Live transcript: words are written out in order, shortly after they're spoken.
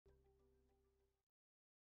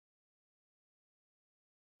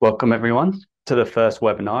Welcome, everyone, to the first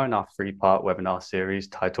webinar in our three-part webinar series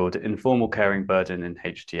titled Informal Caring Burden in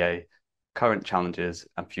HTA, Current Challenges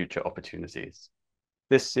and Future Opportunities.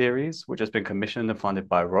 This series, which has been commissioned and funded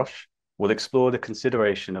by Roche, will explore the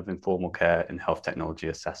consideration of informal care in health technology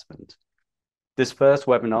assessment. This first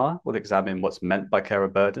webinar will examine what's meant by carer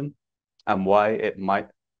burden and why it might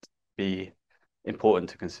be important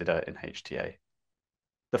to consider in HTA.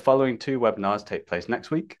 The following two webinars take place next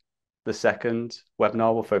week. The second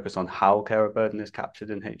webinar will focus on how carer burden is captured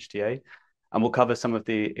in HTA, and we'll cover some of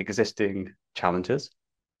the existing challenges.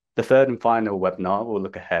 The third and final webinar will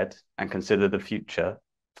look ahead and consider the future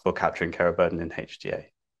for capturing carer burden in HTA.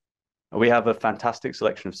 We have a fantastic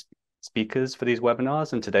selection of speakers for these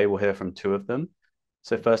webinars, and today we'll hear from two of them.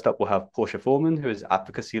 So first up, we'll have Portia Foreman, who is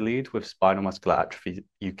Advocacy Lead with Spinal Muscular Atrophy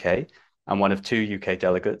UK and one of two UK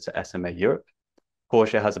delegates at SMA Europe.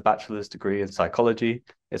 Portia has a bachelor's degree in psychology,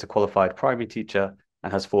 is a qualified primary teacher,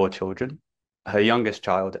 and has 4 children. Her youngest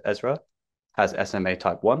child, Ezra, has SMA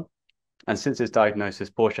type 1. And since his diagnosis,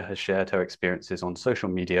 Portia has shared her experiences on social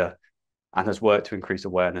media and has worked to increase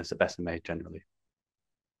awareness of SMA generally.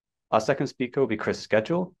 Our second speaker will be Chris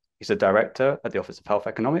Schedule. He's a director at the Office of Health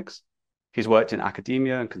Economics. He's worked in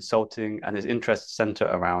academia and consulting, and his interests center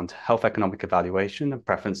around health economic evaluation and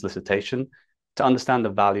preference elicitation to understand the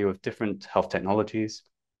value of different health technologies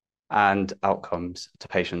and outcomes to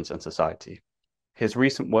patients and society. His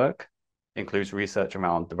recent work includes research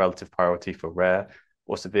around the relative priority for rare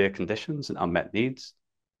or severe conditions and unmet needs,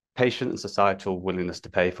 patient and societal willingness to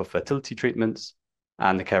pay for fertility treatments,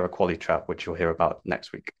 and the care equality trap, which you'll hear about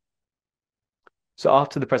next week. So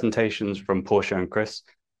after the presentations from Portia and Chris,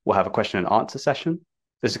 we'll have a question and answer session.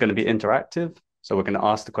 This is going to be interactive, so we're going to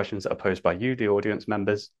ask the questions that are posed by you, the audience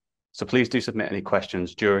members. So please do submit any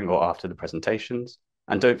questions during or after the presentations,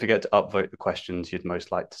 and don't forget to upvote the questions you'd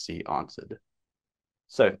most like to see answered.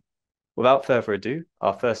 So without further ado,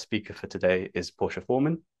 our first speaker for today is Portia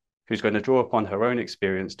Foreman, who's going to draw upon her own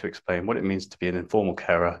experience to explain what it means to be an informal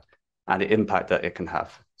carer and the impact that it can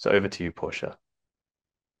have. So over to you, Portia.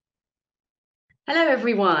 Hello,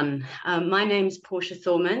 everyone. My name's Portia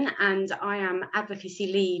Thorman, and I am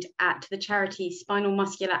Advocacy Lead at the charity Spinal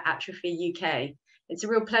Muscular Atrophy UK. It's a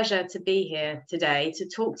real pleasure to be here today to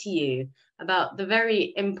talk to you about the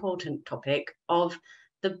very important topic of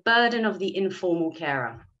the burden of the informal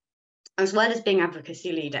carer. As well as being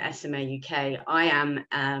Advocacy Lead at SMA UK, I am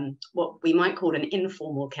what we might call an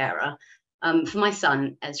informal carer for my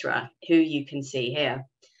son, Ezra, who you can see here.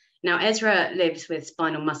 Now, Ezra lives with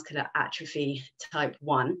spinal muscular atrophy type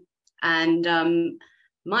 1, and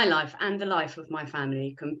my life and the life of my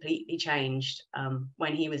family completely changed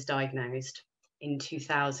when he was diagnosed in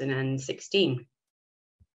 2016.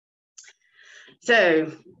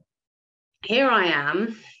 So here I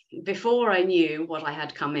am, before I knew what I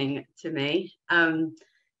had coming to me,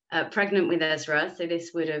 pregnant with Ezra. So this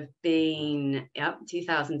would have been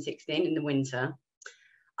 2016 in the winter.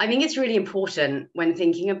 I think it's really important when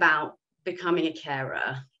thinking about becoming a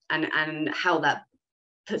carer and how that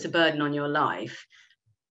puts a burden on your life,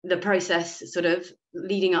 the process sort of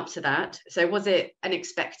leading up to that. So was it an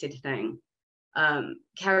expected thing?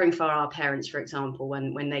 Caring for our parents, for example,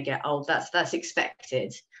 when they get old, that's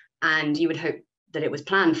expected, and you would hope that it was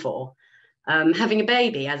planned for. Having a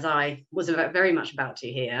baby, as I was very much about to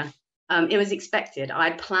here, it was expected.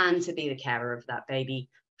 I planned to be the carer of that baby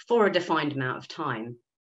for a defined amount of time.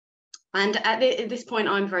 And at this point,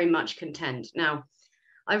 I'm very much content. Now,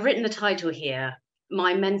 I've written the title here,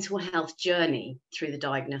 My Mental Health Journey Through the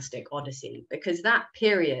Diagnostic Odyssey, because that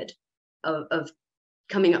period of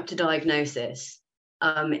coming up to diagnosis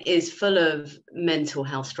is full of mental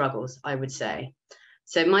health struggles, I would say.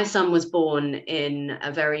 So my son was born in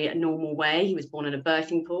a very normal way. He was born in a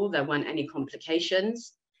birthing pool. There weren't any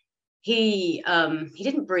complications. He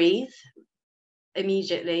didn't breathe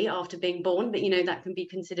immediately after being born, but that can be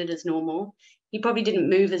considered as normal. He probably didn't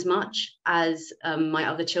move as much as my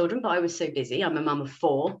other children, but I was so busy. I'm a mum of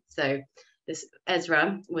 4, so this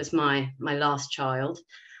Ezra was my last child.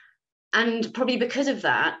 And probably because of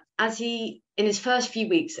that, in his first few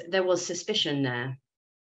weeks, there was suspicion there.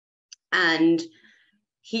 And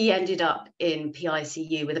he ended up in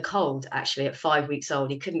PICU with a cold, actually, at 5 weeks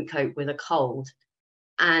old. He couldn't cope with a cold.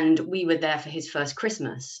 And we were there for his first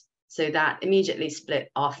Christmas. So that immediately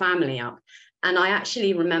split our family up. And I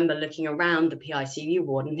actually remember looking around the PICU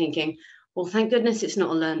ward and thinking, well, thank goodness it's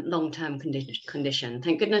not a long-term condition.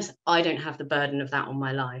 Thank goodness I don't have the burden of that on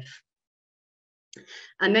my life.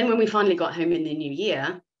 And then when we finally got home in the new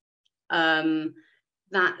year,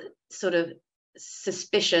 that sort of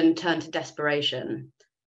suspicion turned to desperation.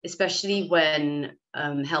 especially when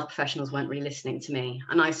health professionals weren't really listening to me.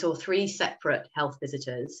 And I saw 3 separate health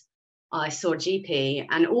visitors. I saw a GP,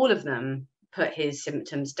 and all of them put his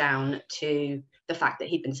symptoms down to the fact that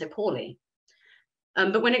he'd been so poorly.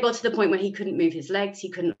 But when it got to the point where he couldn't move his legs,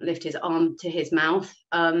 he couldn't lift his arm to his mouth,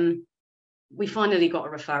 we finally got a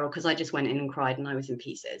referral, because I just went in and cried and I was in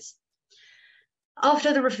pieces.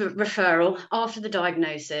 After the referral, after the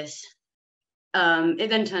diagnosis, it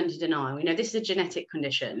then turned to denial. You know, this is a genetic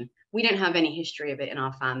condition. We don't have any history of it in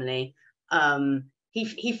our family.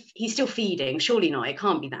 He's still feeding. Surely not. It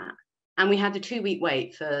can't be that. And we had the 2-week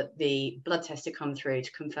wait for the blood test to come through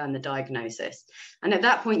to confirm the diagnosis. And at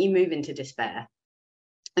that point, you move into despair.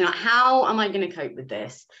 You know, how am I going to cope with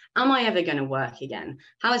this? Am I ever going to work again?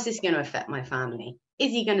 How is this going to affect my family?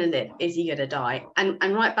 Is he going to live? Is he going to die? And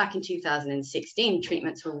right back in 2016,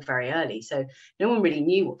 treatments were all very early. So no one really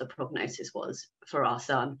knew what the prognosis was for our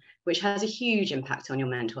son, which has a huge impact on your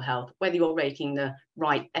mental health, whether you're making the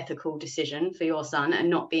right ethical decision for your son and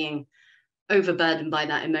not being overburdened by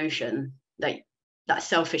that emotion, that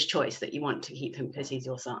selfish choice that you want to keep him because he's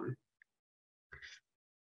your son.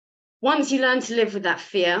 Once you learn to live with that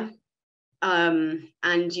fear,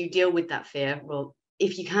 and you deal with that fear, well,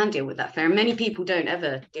 if you can deal with that fear, and many people don't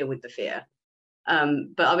ever deal with the fear,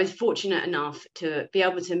 but I was fortunate enough to be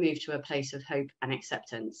able to move to a place of hope and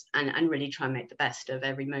acceptance, and really try and make the best of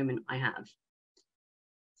every moment I have.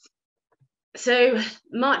 So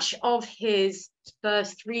much of his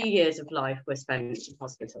first 3 years of life were spent in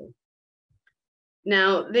hospital.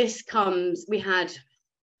 Now, we had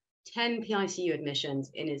 10 PICU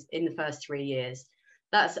admissions in the first 3 years.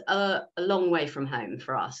 That's a long way from home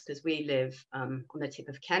for us, because we live on the tip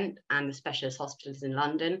of Kent, and the specialist hospital is in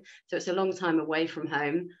London. So it's a long time away from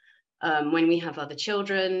home. When we have other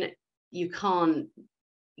children, you can't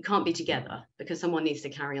be together, because someone needs to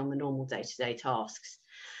carry on the normal day-to-day tasks.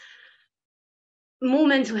 More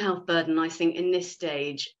mental health burden, I think, in this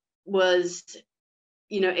stage was,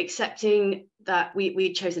 you know, accepting that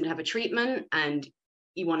we'd chosen to have a treatment, and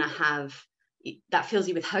you want to have that fills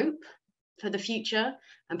you with hope for the future.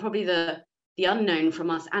 And probably the unknown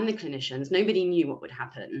from us and the clinicians, nobody knew what would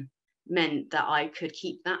happen, meant that I could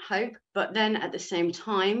keep that hope. But then at the same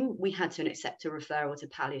time, we had to accept a referral to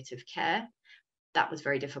palliative care. That was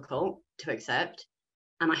very difficult to accept,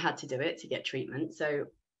 and I had to do it to get treatment. So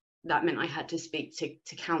that meant I had to speak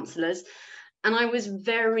to counsellors, and I was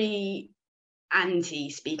very anti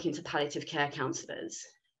speaking to palliative care counsellors,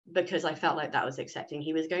 because I felt like that was accepting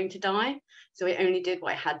he was going to die. So I only did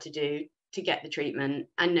what I had to do to get the treatment,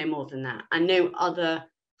 and no more than that. And no other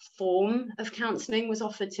form of counselling was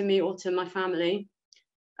offered to me or to my family.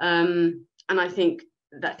 And I think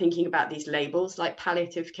that thinking about these labels like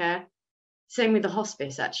palliative care, same with the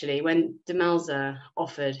hospice, actually. When Demelza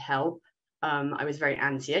offered help, I was very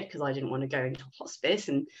anti it, because I didn't want to go into hospice,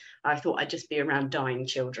 and I thought I'd just be around dying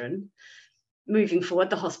children. Moving forward,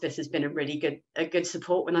 the hospice has been a good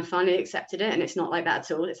support when I finally accepted it, and it's not like that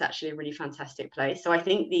at all. It's actually a really fantastic place. So I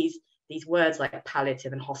think these words like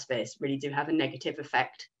palliative and hospice really do have a negative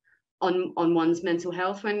effect on one's mental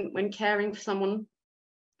health when caring for someone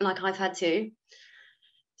like I've had to.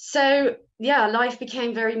 So yeah, life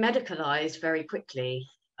became very medicalized very quickly.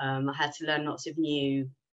 I had to learn lots of new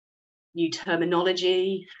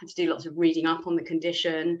terminology, had to do lots of reading up on the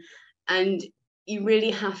condition, and you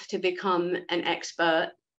really have to become an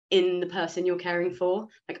expert in the person you're caring for.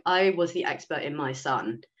 Like, I was the expert in my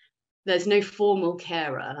son. There's no formal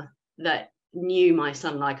carer that knew my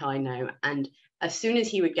son like I know. And as soon as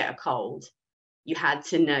he would get a cold, you had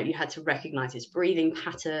to recognize his breathing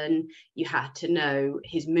pattern. You had to know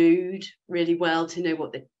his mood really well to know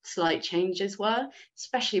what the slight changes were,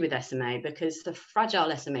 especially with SMA, because the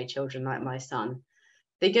fragile SMA children like my son,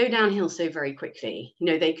 they go downhill so very quickly. You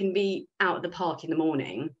know, they can be out at the park in the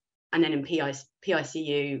morning and then in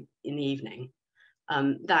PICU in the evening.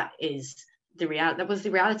 That was the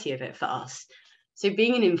reality of it for us. So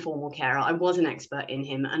being an informal carer, I was an expert in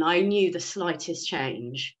him, and I knew the slightest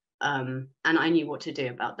change, and I knew what to do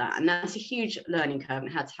about that. And that's a huge learning curve, and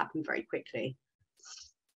it had to happen very quickly.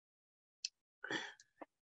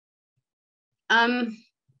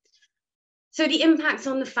 So the impact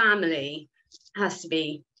on the family has to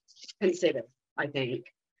be considered, I think.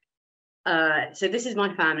 So this is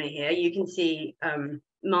my family here. You can see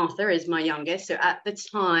Martha is my youngest. So at the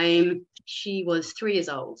time, she was 3 years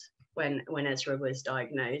old when Ezra was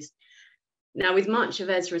diagnosed. Now, with much of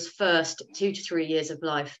Ezra's first 2 to 3 years of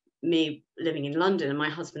life, me living in London and my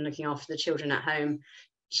husband looking after the children at home,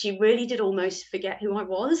 she really did almost forget who I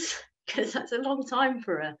was, because that's a long time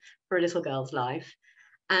for a little girl's life.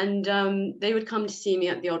 And they would come to see me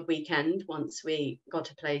at the odd weekend once we got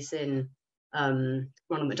a place in Ronald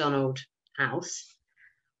McDonald House.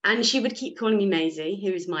 And she would keep calling me Maisie,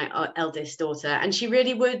 who is my eldest daughter. And she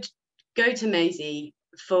really would go to Maisie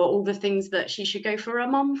for all the things that she should go for her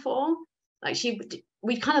mum for. Like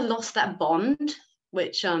we kind of lost that bond,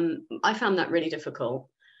 which I found that really difficult.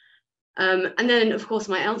 And then, of course,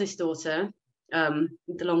 my eldest daughter,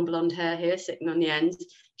 with the long blonde hair here sitting on the end,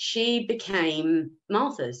 she became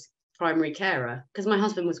Martha's primary carer because my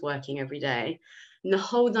husband was working every day. And the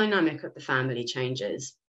whole dynamic of the family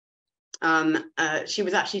changes. She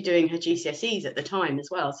was actually doing her GCSEs at the time as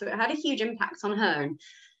well, so it had a huge impact on her. And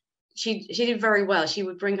she did very well. She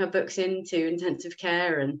would bring her books into intensive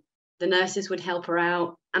care, and the nurses would help her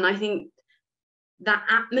out. And I think that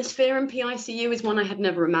atmosphere in PICU is one I had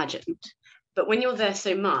never imagined. But when you're there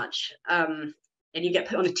so much, and you get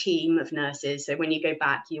put on a team of nurses, so when you go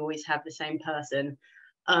back, you always have the same person.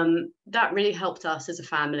 That really helped us as a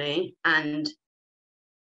family, and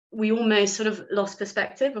we almost sort of lost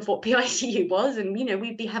perspective of what PICU was. And,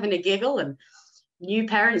 we'd be having a giggle, and new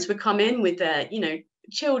parents would come in with their,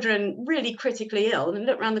 children really critically ill and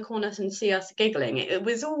look around the corner and see us giggling. It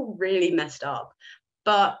was all really messed up,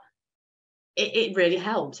 but it really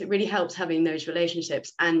helped. It really helped having those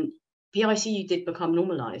relationships. And PICU did become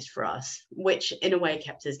normalized for us, which in a way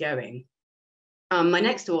kept us going. My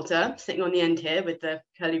next daughter, sitting on the end here with the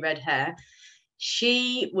curly red hair,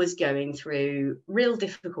 she was going through real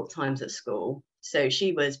difficult times at school. So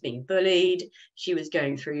she was being bullied. She was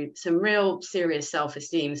going through some real serious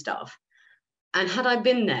self-esteem stuff. And had I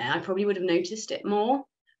been there, I probably would have noticed it more.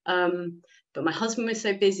 But my husband was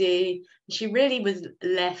so busy. She really was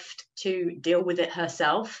left to deal with it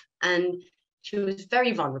herself. And she was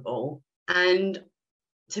very vulnerable. And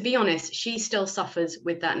to be honest, she still suffers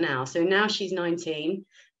with that now. So now she's 19.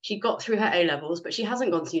 She got through her A levels, but she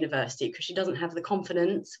hasn't gone to university because she doesn't have the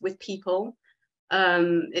confidence with people.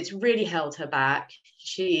 It's really held her back.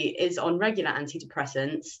 She is on regular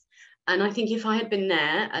antidepressants. And I think if I had been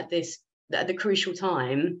there at the crucial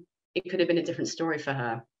time, it could have been a different story for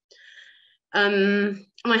her.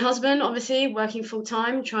 My husband, obviously, working full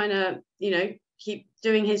time, trying to, keep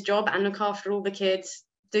doing his job and look after all the kids,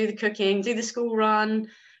 do the cooking, do the school run.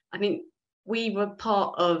 I think we were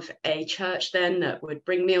part of a church then that would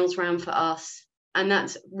bring meals around for us. And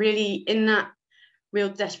that's really, in that real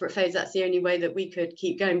desperate phase, that's the only way that we could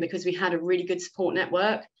keep going, because we had a really good support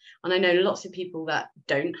network. And I know lots of people that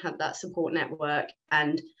don't have that support network.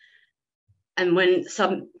 And when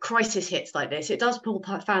some crisis hits like this, it does pull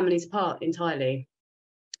families apart entirely.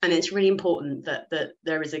 And it's really important that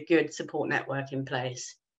there is a good support network in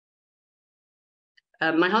place.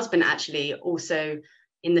 My husband actually also,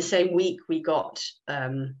 in the same week we got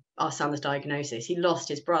our son's diagnosis, he lost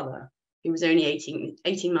his brother, who was only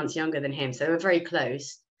 18 months younger than him. So they were very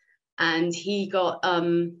close. And he got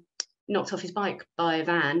knocked off his bike by a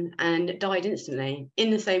van and died instantly in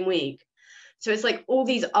the same week. So it's like all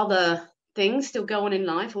these other things still go on in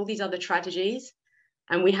life, all these other tragedies.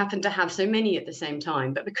 And we happen to have so many at the same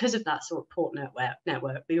time. But because of that sort of support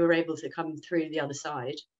network, we were able to come through the other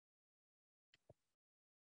side.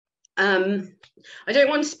 I don't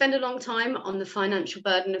want to spend a long time on the financial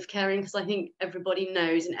burden of caring, because I think everybody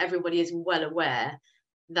knows and everybody is well aware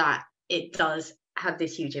that it does have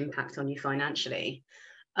this huge impact on you financially.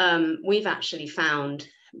 We've actually found,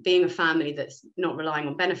 being a family that's not relying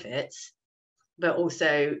on benefits, but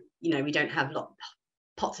also, we don't have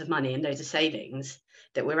pots of money and loads of savings,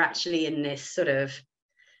 that we're actually in this sort of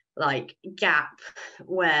like gap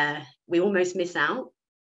where we almost miss out,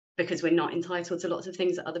 because we're not entitled to lots of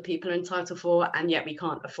things that other people are entitled for, and yet we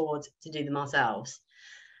can't afford to do them ourselves.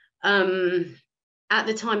 At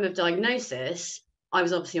the time of diagnosis, I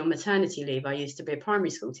was obviously on maternity leave. I used to be a primary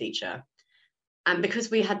school teacher. And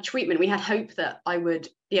because we had treatment, we had hope that I would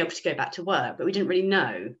be able to go back to work, but we didn't really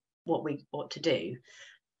know what to do.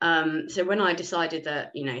 So when I decided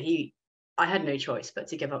that, I had no choice but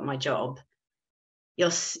to give up my job,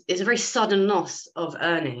 it's a very sudden loss of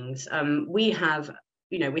earnings. We have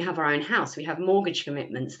our own house. We have mortgage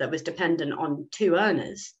commitments that was dependent on two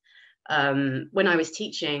earners. When I was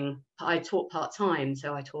teaching, I taught part-time.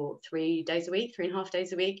 So I taught 3 days a week, 3.5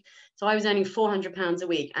 days a week. So I was earning £400 a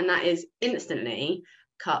week. And that is instantly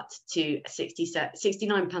cut to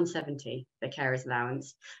 £69.70, the carer's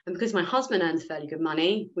allowance. And because my husband earns fairly good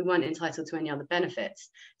money, we weren't entitled to any other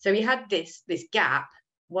benefits. So we had this gap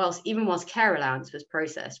whilst care allowance was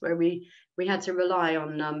processed, where we had to rely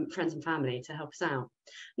on friends and family to help us out.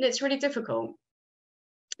 And it's really difficult.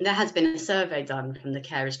 There has been a survey done from the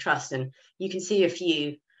Carers Trust, and you can see a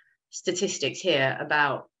few statistics here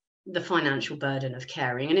about the financial burden of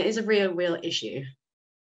caring. And it is a real issue,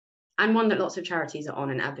 and one that lots of charities are on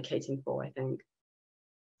and advocating for, I think.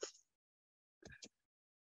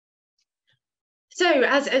 So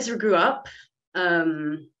as Ezra grew up,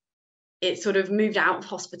 it sort of moved out of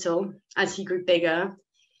hospital as he grew bigger.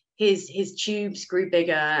 His tubes grew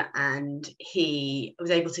bigger, and he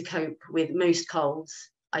was able to cope with most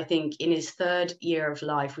colds. I think in his 3rd year of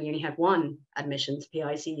life, we only had 1 admission to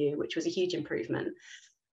PICU, which was a huge improvement.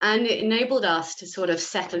 And it enabled us to sort of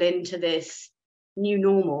settle into this new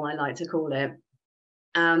normal, I like to call it.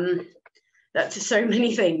 That's so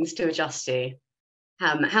many things to adjust to.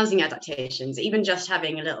 Housing adaptations, even just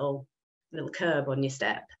having a little curb on your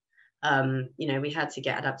step. You know, we had to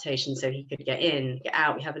get adaptation so he could get in, get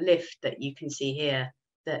out. We have a lift that you can see here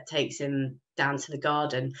that takes him down to the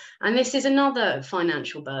garden. And this is another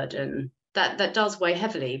financial burden that does weigh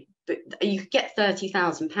heavily. But you could get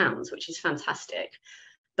 £30,000, which is fantastic.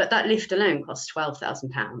 But that lift alone costs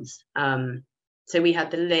 £12,000. So we had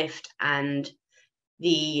the lift and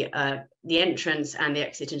the entrance and the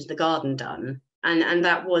exit into the garden done. And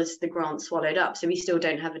that was the grant swallowed up. So we still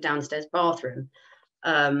don't have a downstairs bathroom.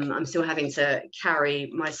 I'm still having to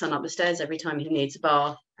carry my son up the stairs every time he needs a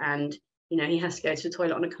bath. And, you know, he has to go to the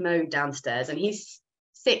toilet on a commode downstairs, and he's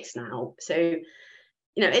 6 now. So,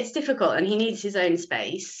 you know, it's difficult, and he needs his own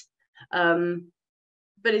space.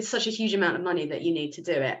 But it's such a huge amount of money that you need to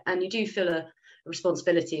do it. And you do feel a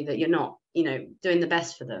responsibility that you're not, you know, doing the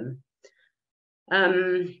best for them.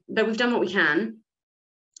 But we've done what we can,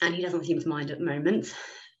 and he doesn't seem to mind at the moment.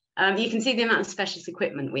 You can see the amount of specialist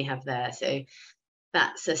equipment we have there. So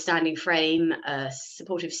that's a standing frame,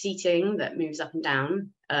 supportive seating that moves up and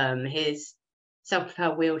down, his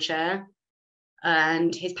self-propelled wheelchair,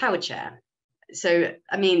 and his power chair. So,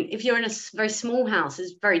 I mean, if you're in a very small house,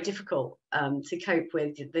 it's very difficult to cope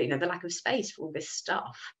with, you know, the lack of space for all this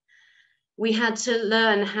stuff. We had to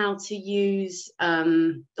learn how to use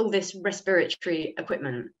all this respiratory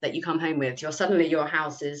equipment that you come home with. Suddenly your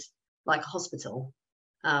house is like a hospital.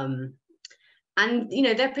 And, you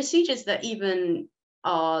know, there are procedures that even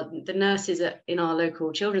the nurses in our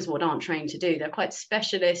local children's ward aren't trained to do. They're quite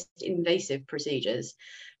specialist, invasive procedures.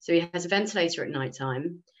 So he has a ventilator at night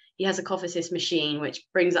time. He has a cough assist machine, which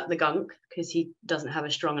brings up the gunk because he doesn't have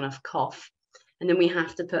a strong enough cough. And then we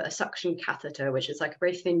have to put a suction catheter, which is like a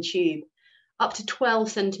very thin tube, up to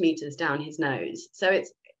 12 centimeters down his nose. So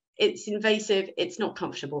it's invasive. It's not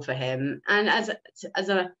comfortable for him. And as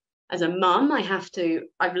a mum,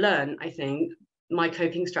 I've learned, I think, my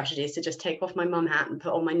coping strategy is to just take off my mum hat and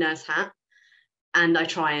put on my nurse hat. And I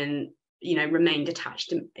try and, you know, remain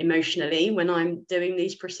detached emotionally when I'm doing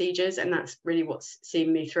these procedures. And that's really what's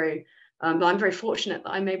seen me through. But I'm very fortunate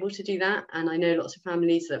that I'm able to do that. And I know lots of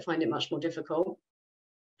families that find it much more difficult.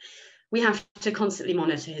 We have to constantly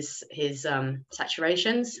monitor his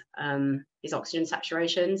saturations, his oxygen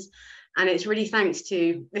saturations. And it's really thanks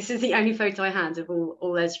to, this is the only photo I had of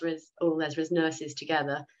all Ezra's nurses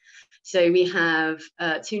together. So we have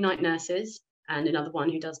 2 night nurses and another one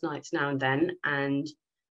who does nights now and then. And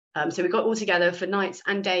so we got all together for nights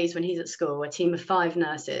and days when he's at school, a team of 5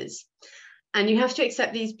 nurses. And you have to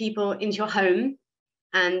accept these people into your home.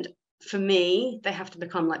 And for me, they have to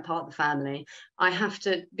become like part of the family. I have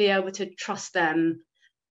to be able to trust them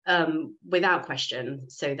without question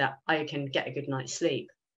so that I can get a good night's sleep.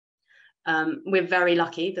 We're very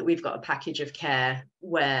lucky that we've got a package of care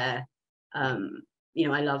where, you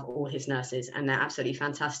know, I love all his nurses and they're absolutely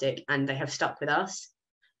fantastic and they have stuck with us.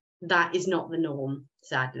 That is not the norm,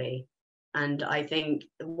 sadly. And I think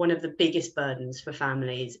one of the biggest burdens for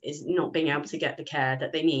families is not being able to get the care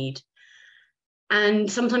that they need.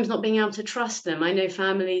 And sometimes not being able to trust them. I know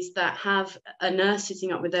families that have a nurse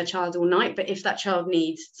sitting up with their child all night, but if that child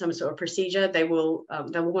needs some sort of procedure, they will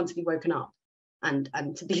want to be woken up and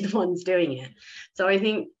to be the ones doing it. So I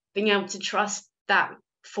think being able to trust that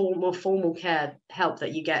more formal care help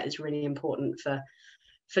that you get is really important for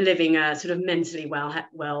living a sort of mentally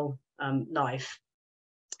well life.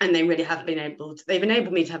 And they really have they've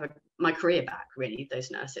enabled me to have my career back, really,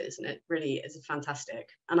 those nurses, and it really is fantastic.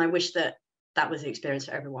 And I wish that was the experience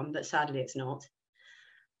for everyone, but sadly it's not.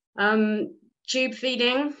 Tube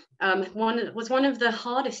feeding was one of the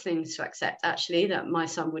hardest things to accept, actually, that my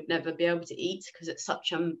son would never be able to eat, because it's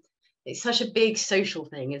such a big social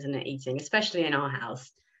thing, isn't it, eating, especially in our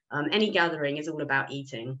house. Any gathering is all about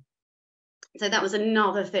eating. So that was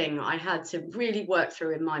another thing I had to really work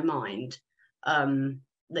through in my mind,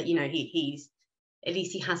 that, you know, he's at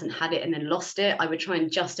least he hasn't had it and then lost it. I would try and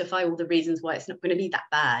justify all the reasons why it's not going to be that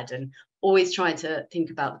bad, and always try to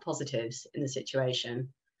think about the positives in the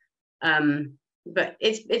situation. but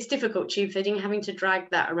it's difficult tube feeding, having to drag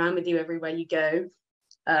that around with you everywhere you go.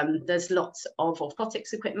 There's lots of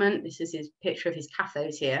orthotics equipment. This is his picture of his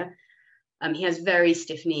cathos here. He has very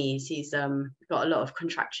stiff knees. He's got a lot of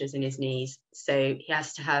contractures in his knees, so he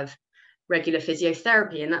has to have regular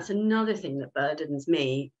physiotherapy, and that's another thing that burdens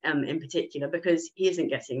me in particular, because he isn't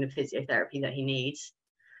getting the physiotherapy that he needs.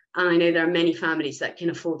 And I know there are many families that can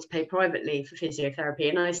afford to pay privately for physiotherapy,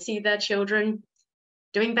 and I see their children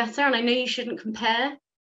doing better. And I know you shouldn't compare,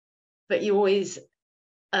 but you always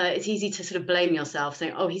it's easy to sort of blame yourself,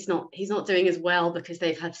 saying, oh, he's not doing as well because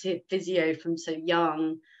they've had physio from so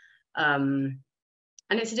young.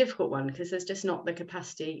 And it's a difficult one because there's just not the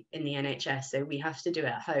capacity in the NHS. So we have to do it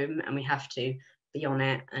at home, and we have to be on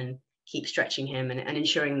it and keep stretching him and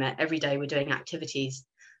ensuring that every day we're doing activities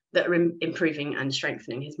that are improving and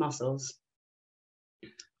strengthening his muscles.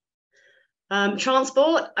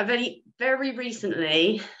 Transport, I've very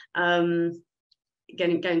recently going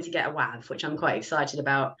to get a WAV, which I'm quite excited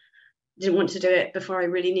about. Didn't want to do it before I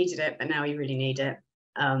really needed it, but now you really need it.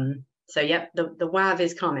 So yep, the WAV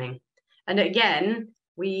is coming. And again,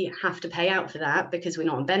 we have to pay out for that because we're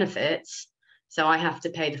not on benefits. So I have to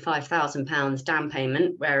pay the £5,000 down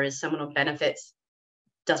payment, whereas someone on benefits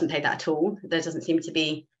doesn't pay that at all. There doesn't seem to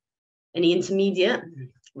be any intermediate,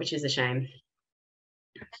 which is a shame.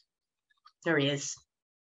 There he is.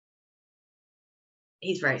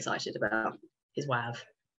 He's very excited about his WAV.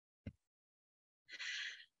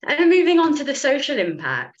 And moving on to the social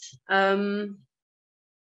impact.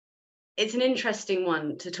 It's an interesting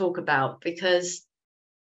one to talk about because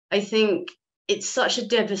I think it's such a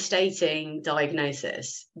devastating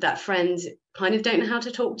diagnosis that friends kind of don't know how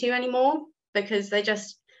to talk to you anymore, because they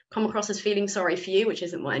just come across as feeling sorry for you, which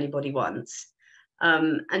isn't what anybody wants.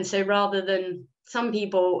 And so some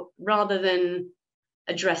people, rather than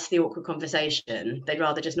address the awkward conversation, they'd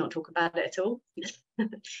rather just not talk about it at all.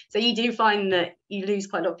 So you do find that you lose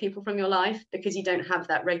quite a lot of people from your life because you don't have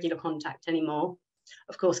that regular contact anymore.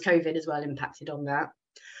 Of course, COVID as well impacted on that.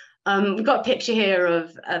 We've got a picture here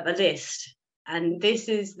of a list, and this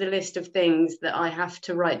is the list of things that I have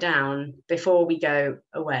to write down before we go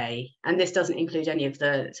away. And this doesn't include any of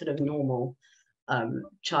the sort of normal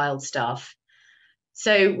child stuff.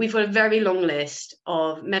 So we've got a very long list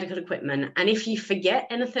of medical equipment, and if you forget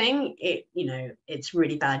anything, it's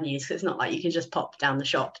really bad news, because it's not like you can just pop down the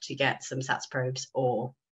shop to get some SATS probes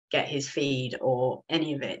or get his feed or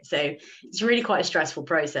any of it. So it's really quite a stressful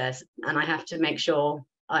process, and I have to make sure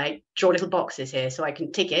I draw little boxes here so I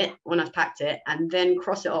can tick it when I've packed it and then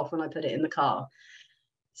cross it off when I put it in the car.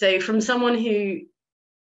 So from someone who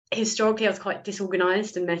historically I was quite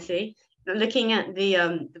disorganized and messy, looking at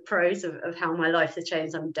the pros of how my life has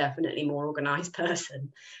changed, I'm definitely a more organized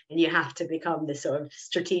person, and you have to become this sort of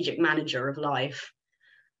strategic manager of life.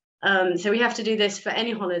 So we have to do this for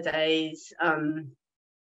any holidays.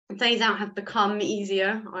 Days out have become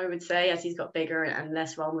easier, I would say, as he's got bigger and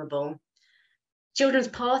less vulnerable. Children's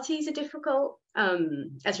parties are difficult.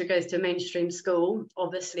 Ezra goes to a mainstream school.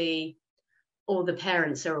 Obviously, all the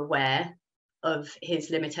parents are aware of his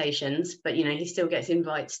limitations, but he still gets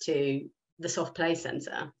invites to the soft play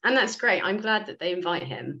centre, and that's great. I'm glad that they invite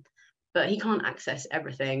him, but he can't access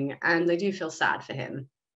everything, and I do feel sad for him,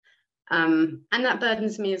 and that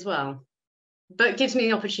burdens me as well, but gives me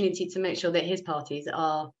the opportunity to make sure that his parties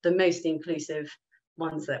are the most inclusive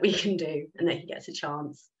ones that we can do, and that he gets a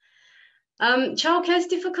chance. Childcare is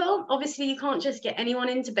difficult. Obviously, you can't just get anyone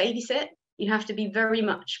in to babysit. You have to be very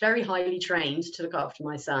highly trained to look after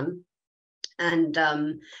my son. And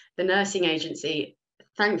the nursing agency,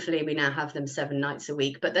 thankfully, we now have them 7 nights a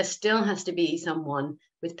week, but there still has to be someone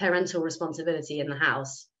with parental responsibility in the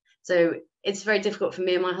house. So it's very difficult for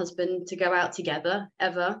me and my husband to go out together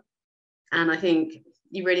ever. And I think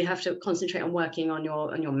you really have to concentrate on working on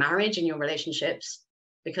your marriage and your relationships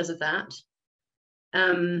because of that.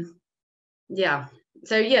 Yeah.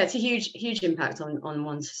 So yeah, it's a huge impact on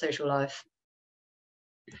one's social life.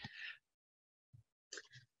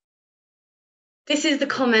 This is the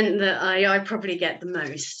comment that I probably get the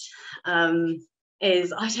most,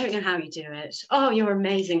 is, I don't know how you do it. Oh, you're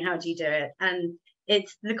amazing. How do you do it? And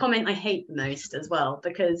it's the comment I hate the most as well,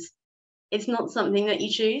 because it's not something that you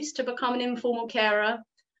choose to become an informal carer.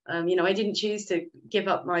 I didn't choose to give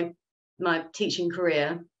up my teaching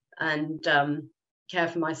career and care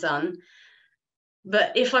for my son.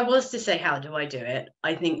 But if I was to say, how do I do it?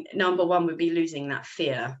 I think number one would be losing that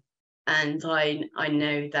fear. And I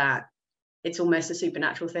know that it's almost a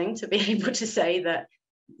supernatural thing to be able to say that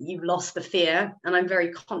you've lost the fear. And I'm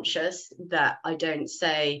very conscious that I don't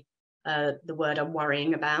say the word I'm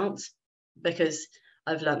worrying about, because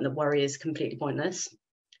I've learned that worry is completely pointless.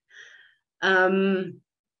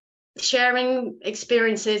 Sharing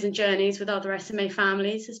experiences and journeys with other SMA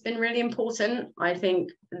families has been really important. I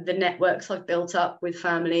think the networks I've built up with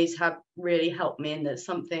families have really helped me, and there's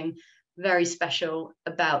something very special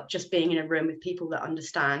about just being in a room with people that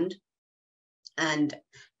understand, and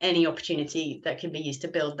any opportunity that can be used to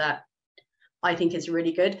build that, I think, is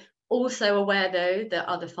really good. Also aware, though, that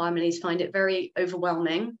other families find it very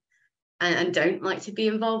overwhelming and don't like to be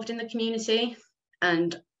involved in the community.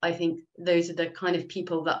 And I think those are the kind of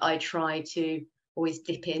people that I try to always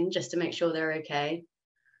dip in just to make sure they're okay.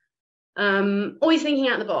 Always thinking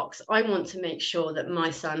out the box. I want to make sure that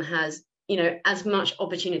my son has, as much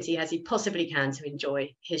opportunity as he possibly can to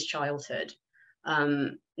enjoy his childhood.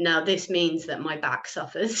 Now, this means that my back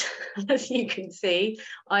suffers, as you can see.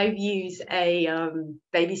 I've used a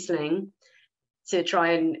baby sling to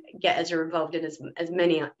try and get Ezra involved in as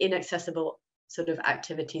many inaccessible sort of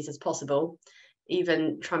activities as possible,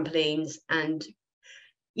 even trampolines. And,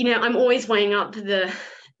 I'm always weighing up the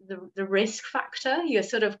risk factor. You're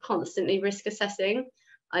sort of constantly risk assessing.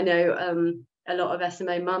 I know a lot of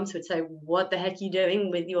SMA mums would say, what the heck are you doing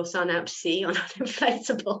with your son out to sea on an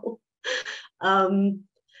inflatable?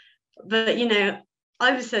 But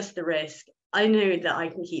I've assessed the risk. I know that I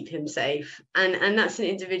can keep him safe, and that's an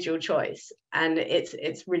individual choice. And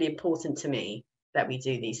it's really important to me that we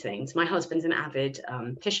do these things. My husband's an avid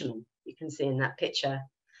fisherman. You can see in that picture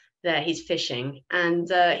there, he's fishing,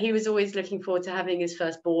 and he was always looking forward to having his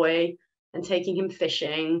first boy and taking him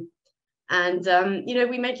fishing. And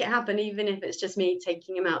we make it happen, even if it's just me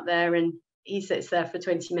taking him out there and he sits there for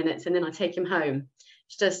 20 minutes and then I take him home.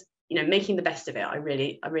 It's just making the best of it. I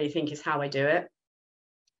really think is how I do it.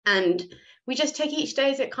 And we just take each day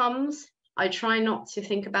as it comes. I try not to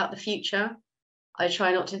think about the future. I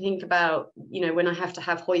try not to think about, when I have to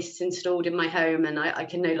have hoists installed in my home and I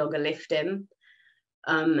can no longer lift him.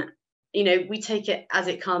 We take it as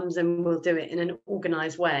it comes and we'll do it in an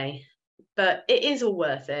organized way. But it is all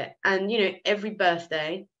worth it. And, every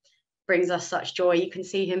birthday brings us such joy. You can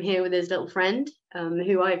see him here with his little friend,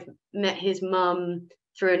 who I've met his mum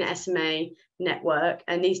through an SMA network,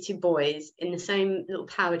 and these two boys in the same little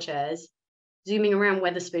power chairs zooming around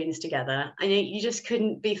Weatherspoons together. I know you just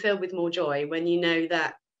couldn't be filled with more joy when you know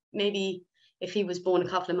that maybe if he was born a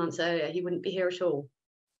couple of months earlier, he wouldn't be here at all.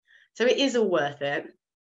 So it is all worth it.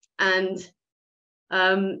 And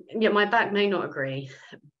my back may not agree,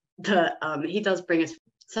 but he does bring us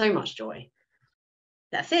so much joy.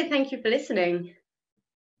 That's it. Thank you for listening.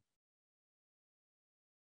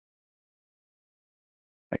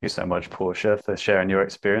 Thank you so much, Portia, for sharing your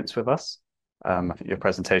experience with us. I think your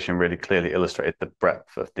presentation really clearly illustrated the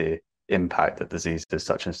breadth of the impact that diseases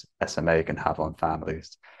such as SMA can have on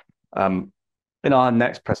families. In our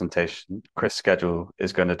next presentation, Chris Schedule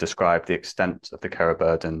is going to describe the extent of the carer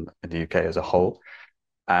burden in the UK as a whole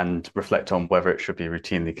and reflect on whether it should be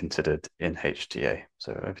routinely considered in HTA.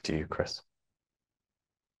 So over to you, Chris.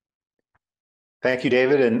 Thank you,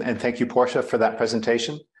 David, and thank you, Portia, for that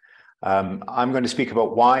presentation. I'm going to speak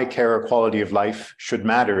about why carer quality of life should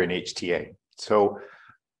matter in HTA. So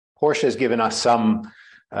Portia has given us some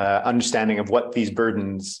understanding of what these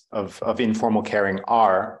burdens of informal caring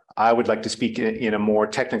are. I would like to speak in a more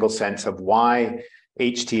technical sense of why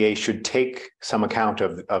HTA should take some account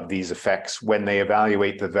of these effects when they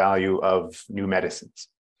evaluate the value of new medicines.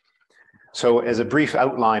 So as a brief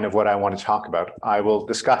outline of what I want to talk about, I will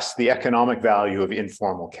discuss the economic value of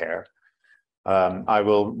informal care. I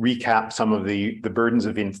will recap some of the burdens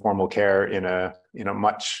of informal care in a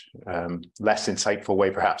much less insightful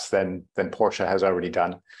way, perhaps, than Portia has already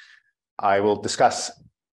done. I will discuss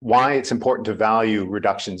why it's important to value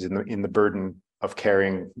reductions in the burden of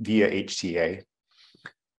caring via HTA.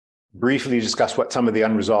 Briefly discuss what some of the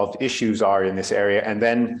unresolved issues are in this area, and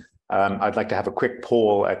then I'd like to have a quick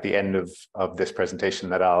poll at the end of this presentation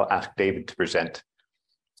that I'll ask David to present.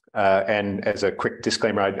 And as a quick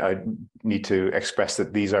disclaimer, I need to express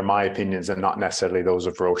that these are my opinions and not necessarily those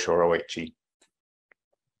of Roche or OHE.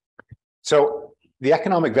 So the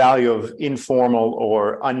economic value of informal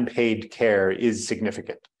or unpaid care is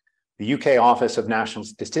significant. The UK Office of National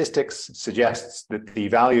Statistics suggests that the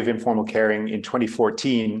value of informal caring in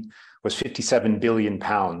 2014 was £57 billion,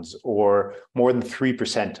 or more than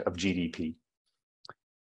 3% of GDP.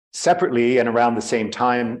 Separately, and around the same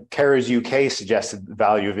time, Carers UK suggested the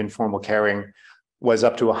value of informal caring was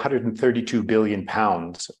up to £132 billion,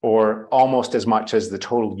 or almost as much as the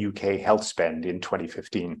total UK health spend in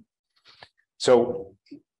 2015. So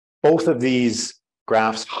both of these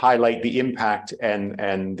graphs highlight the impact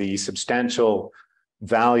and the substantial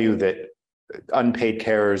value that unpaid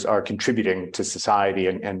carers are contributing to society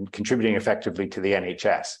and contributing effectively to the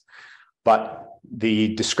NHS. but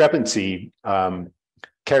the discrepancy,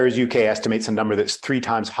 Carers UK estimates a number that's 3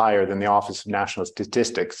 times higher than the Office of National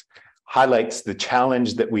Statistics, highlights the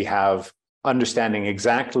challenge that we have understanding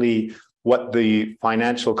exactly what the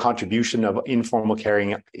financial contribution of informal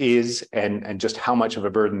caring is and just how much of a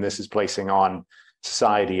burden this is placing on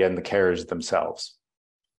society and the carers themselves.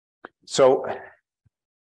 So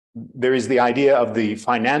there is the idea of the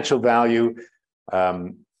financial value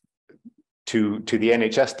to the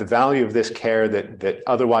NHS, the value of this care that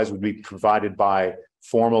otherwise would be provided by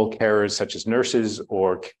formal carers such as nurses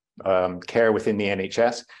or care within the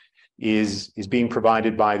NHS is being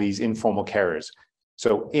provided by these informal carers.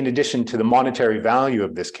 So in addition to the monetary value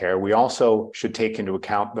of this care, we also should take into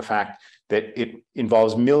account the fact that it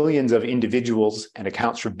involves millions of individuals and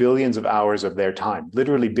accounts for billions of hours of their time.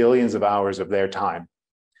 Literally billions of hours of their time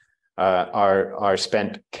are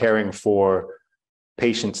spent caring for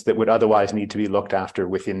patients that would otherwise need to be looked after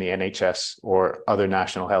within the NHS or other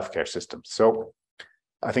national healthcare systems. So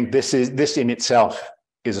I think this in itself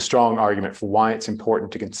is a strong argument for why it's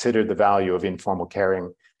important to consider the value of informal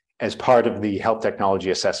caring as part of the health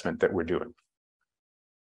technology assessment that we're doing.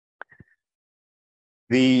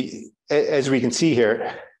 As we can see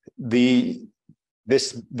here, this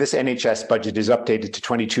NHS budget is updated to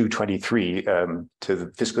 22-23, to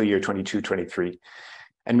the fiscal year 22-23.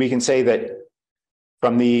 And we can say that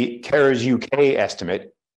from the Carers UK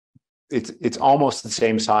estimate, it's almost the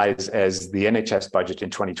same size as the NHS budget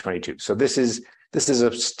in 2022. So this is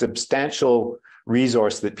a substantial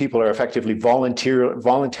resource that people are effectively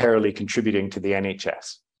voluntarily contributing to the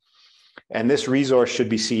NHS. And this resource should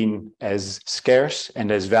be seen as scarce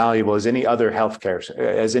and as valuable as any other health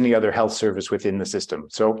service within the system.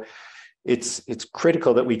 So it's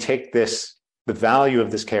critical that we take the value of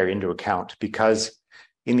this care into account, because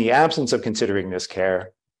in the absence of considering this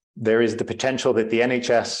care, there is the potential that the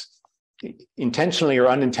NHS intentionally or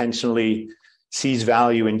unintentionally sees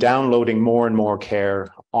value in downloading more and more care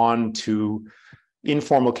onto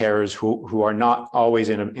informal carers who are not always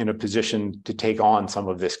in a position to take on some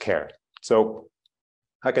of this care. So,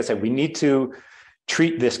 like I said, we need to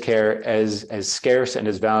treat this care as scarce and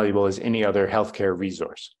as valuable as any other healthcare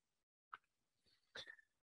resource.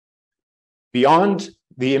 Beyond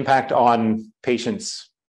the impact on patients'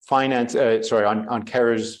 on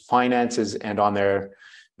carers' finances and on their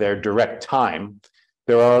direct time,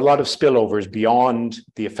 there are a lot of spillovers beyond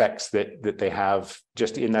the effects that they have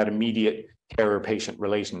just in that immediate carer-patient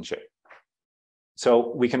relationship.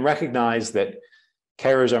 So we can recognize that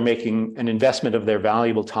carers are making an investment of their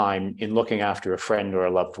valuable time in looking after a friend or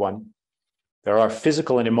a loved one. There are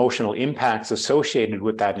physical and emotional impacts associated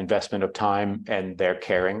with that investment of time and their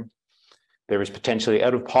caring. There is potentially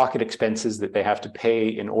out-of-pocket expenses that they have to pay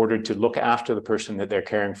in order to look after the person that they're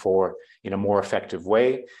caring for in a more effective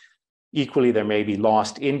way. Equally, there may be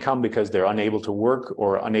lost income because they're unable to work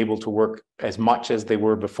or unable to work as much as they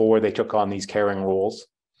were before they took on these caring roles.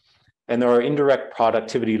 And there are indirect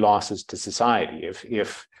productivity losses to society.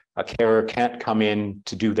 If a carer can't come in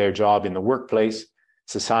to do their job in the workplace,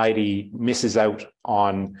 society misses out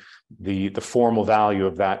on the formal value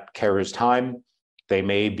of that carer's time. They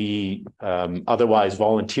may be otherwise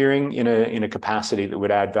volunteering in a capacity that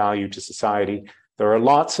would add value to society. There are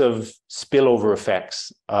lots of spillover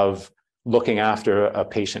effects of looking after a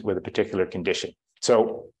patient with a particular condition.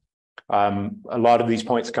 So a lot of these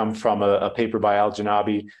points come from a paper by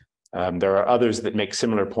Al-Janabi. There are others that make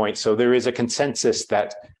similar points. So there is a consensus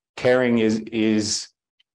that caring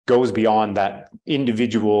goes beyond that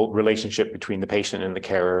individual relationship between the patient and the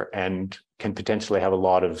carer and can potentially have a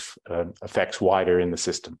lot of effects wider in the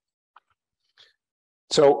system.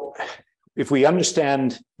 So if we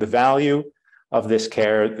understand the value of this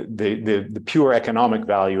care, the pure economic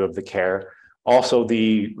value of the care, also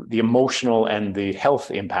the emotional and the health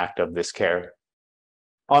impact of this care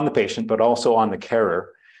on the patient, but also on the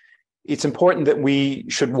carer, it's important that we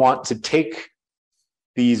should want to take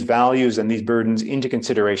these values and these burdens into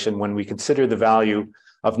consideration when we consider the value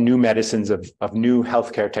of new medicines, of new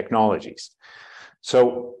healthcare technologies.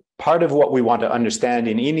 So part of what we want to understand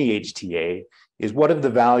in any HTA is what is the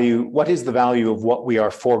value of what we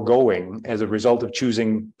are foregoing as a result of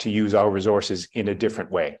choosing to use our resources in a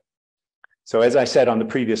different way. So as I said on the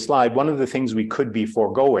previous slide, one of the things we could be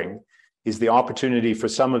foregoing is the opportunity for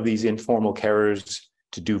some of these informal carers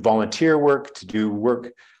to do volunteer work, to do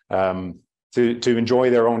work to enjoy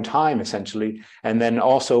their own time, essentially, and then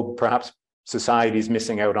also perhaps society is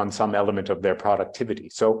missing out on some element of their productivity.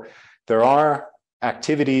 So there are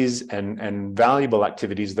activities and valuable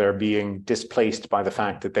activities that are being displaced by the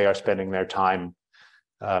fact that they are spending their time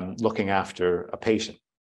looking after a patient.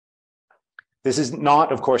 This is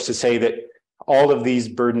not, of course, to say that all of these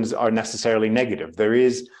burdens are necessarily negative. There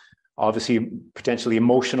is obviously potentially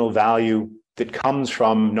emotional value that comes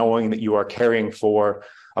from knowing that you are caring for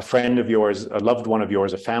a friend of yours, a loved one of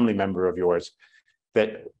yours, a family member of yours,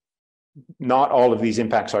 that not all of these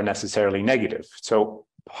impacts are necessarily negative. So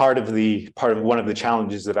part of one of the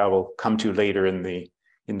challenges that I will come to later in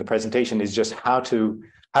the presentation is just how to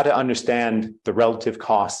understand the relative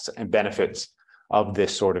costs and benefits of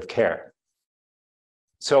this sort of care.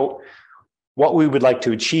 So what we would like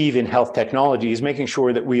to achieve in health technology is making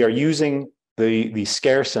sure that we are using the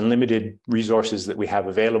scarce and limited resources that we have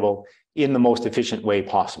available in the most efficient way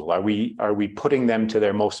possible. Are we putting them to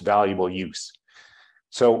their most valuable use?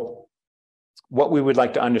 So what we would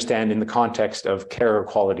like to understand in the context of care or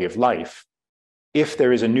quality of life, if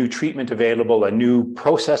there is a new treatment available, a new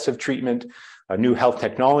process of treatment, a new health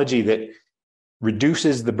technology that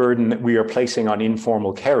reduces the burden that we are placing on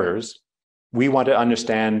informal carers, we want to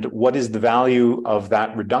understand what is the value of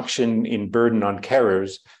that reduction in burden on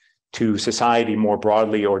carers to society more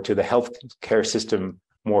broadly, or to the healthcare system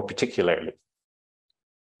more particularly.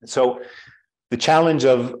 So the challenge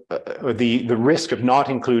of or the risk of not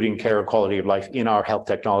including care or quality of life in our health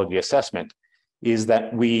technology assessment is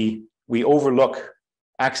that we overlook,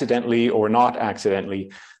 accidentally or not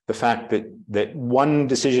accidentally, the fact that one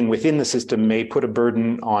decision within the system may put a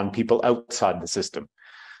burden on people outside the system.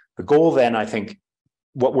 The goal then, I think,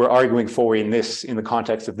 what we're arguing for in the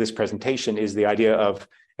context of this presentation is the idea of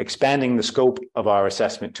expanding the scope of our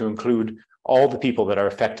assessment to include all the people that are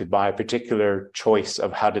affected by a particular choice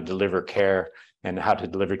of how to deliver care and how to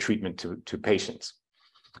deliver treatment to patients.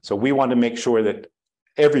 So we want to make sure that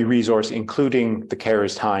every resource, including the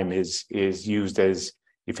carer's time, is used as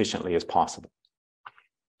efficiently as possible.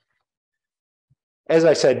 As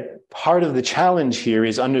I said, part of the challenge here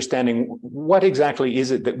is understanding what exactly is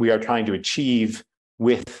it that we are trying to achieve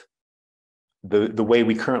with the way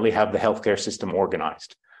we currently have the healthcare system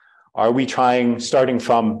organized. Are we starting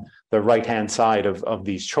from the right-hand side of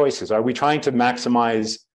these choices, are we trying to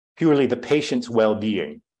maximize purely the patient's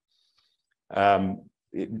well-being? A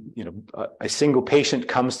single patient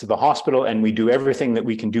comes to the hospital and we do everything that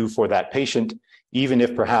we can do for that patient, even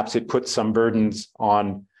if perhaps it puts some burdens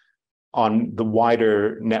on the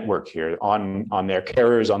wider network here, on their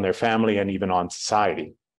carers, on their family, and even on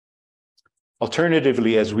society.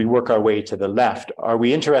 Alternatively, as we work our way to the left, are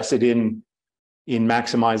we interested in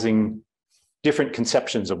maximizing different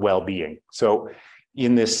conceptions of well-being? So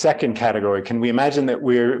in this second category, can we imagine that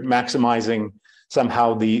we're maximizing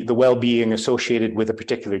somehow the well-being associated with a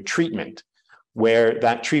particular treatment, where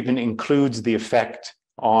that treatment includes the effect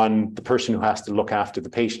on the person who has to look after the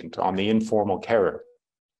patient, on the informal carer?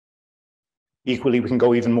 Equally, we can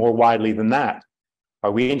go even more widely than that.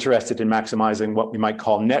 Are we interested in maximizing what we might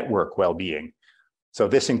call network well-being? So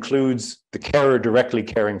this includes the carer directly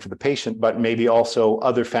caring for the patient, but maybe also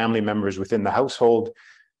other family members within the household.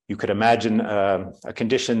 You could imagine a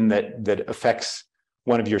condition that affects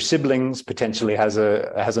one of your siblings, potentially has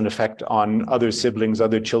an effect on other siblings,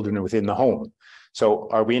 other children within the home. So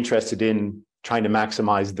are we interested in trying to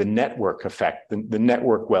maximize the network effect, the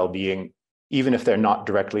network well-being, even if they're not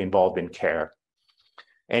directly involved in care?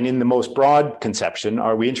 And in the most broad conception,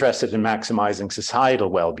 are we interested in maximizing societal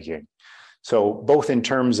well-being? So both in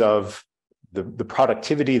terms of the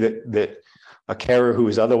productivity that a carer who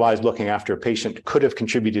is otherwise looking after a patient could have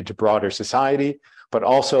contributed to broader society, but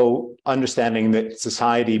also understanding that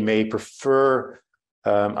society may prefer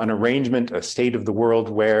an arrangement, a state of the world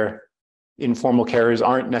where informal carers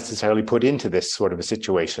aren't necessarily put into this sort of a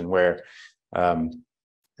situation where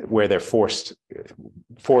they're forced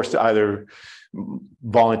either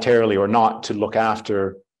voluntarily or not to look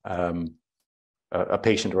after a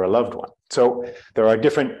patient or a loved one. So there are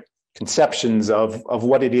different conceptions of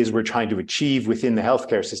what it is we're trying to achieve within the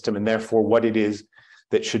healthcare system, and therefore what it is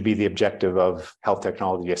that should be the objective of health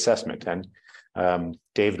technology assessment. And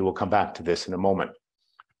David will come back to this in a moment.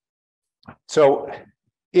 So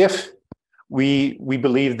if we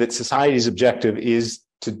believe that society's objective is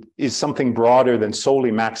something broader than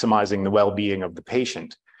solely maximizing the well-being of the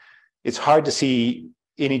patient, it's hard to see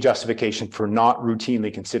any justification for not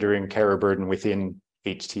routinely considering carer burden within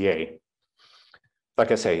HTA.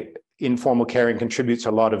 Like I say, informal caring contributes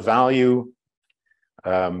a lot of value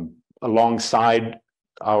alongside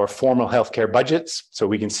our formal healthcare budgets. So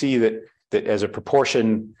we can see that as a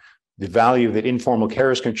proportion, the value that informal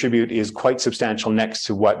carers contribute is quite substantial next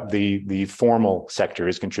to what the formal sector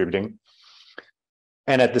is contributing.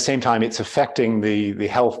 And at the same time, it's affecting the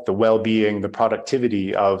health, the well-being, the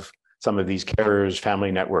productivity of some of these carers,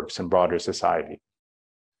 family networks, and broader society.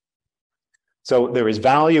 So there is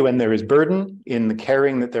value and there is burden in the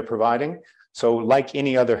caring that they're providing. So like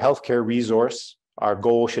any other healthcare resource, our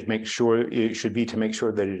goal should be to make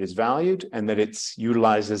sure that it is valued and that it's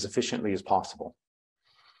utilized as efficiently as possible.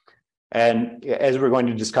 And as we're going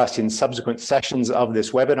to discuss in subsequent sessions of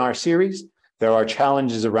this webinar series, there are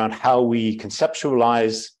challenges around how we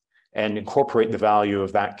conceptualize and incorporate the value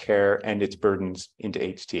of that care and its burdens into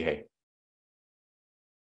HTA.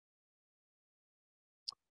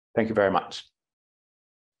 Thank you very much.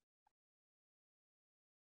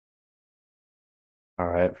 All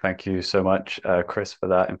right, thank you so much, Chris, for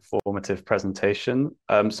that informative presentation.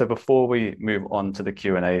 So before we move on to the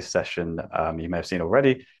Q&A session, you may have seen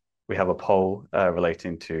already, we have a poll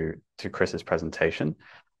relating to Chris's presentation,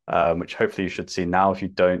 which hopefully you should see now. If you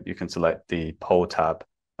don't, you can select the poll tab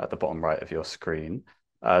at the bottom right of your screen.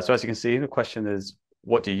 So as you can see, the question is,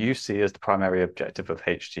 what do you see as the primary objective of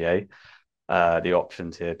HTA? The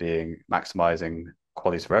options here being maximizing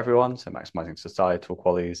qualities for everyone, so maximizing societal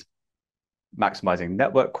qualities, maximizing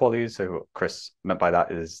network qualities. So what Chris meant by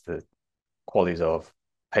that is the qualities of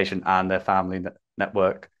patient and their family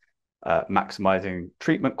network, maximizing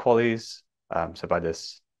treatment qualities. So by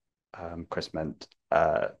this, Chris meant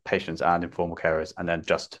patients and informal carers, and then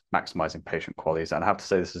just maximizing patient qualities. And I have to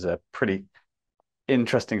say, this is a pretty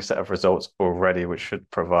interesting set of results already, which should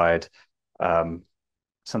provide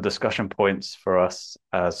some discussion points for us.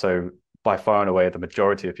 So by far and away, the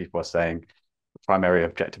majority of people are saying the primary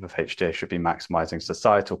objective of HTA should be maximizing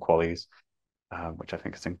societal qualities, which I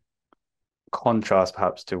think is in contrast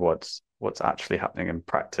perhaps to what's actually happening in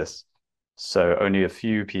practice. So only a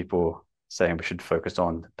few people saying we should focus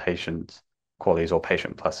on patient qualities or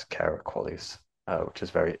patient plus carer qualities, which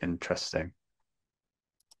is very interesting.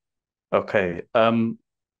 Okay,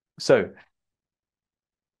 so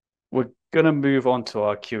we're going to move on to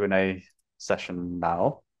our Q&A session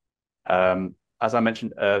now. As I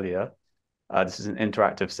mentioned earlier, this is an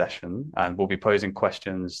interactive session, and we'll be posing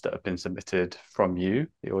questions that have been submitted from you,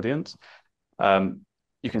 the audience.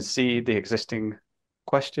 You can see the existing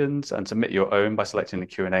questions and submit your own by selecting the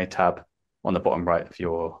Q&A tab on the bottom right of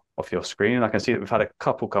your screen. And I can see that we've had a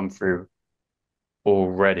couple come through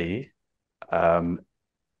already. And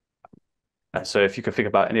so if you could think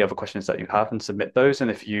about any other questions that you have and submit those,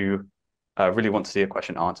 and if you really want to see a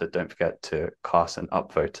question answered, don't forget to cast an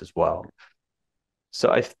upvote as well. So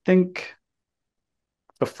I think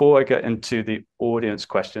before I get into the audience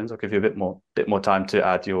questions, I'll give you a bit more time to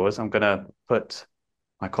add yours. I'm going to put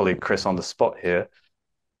my colleague Chris on the spot here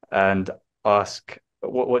and ask,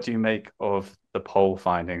 what do you make of the poll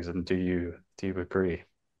findings, and do you agree?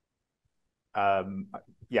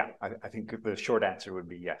 Yeah, I think the short answer would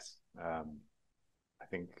be yes. I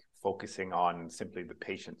think focusing on simply the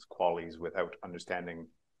patient's qualities without understanding,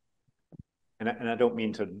 and I don't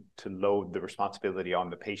mean to load the responsibility on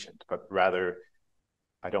the patient, but rather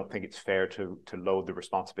I don't think it's fair to load the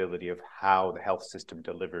responsibility of how the health system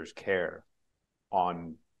delivers care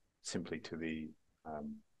on simply to the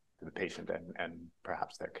patient and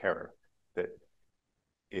perhaps their carer. That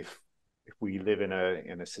if we live in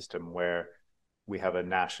a system where we have a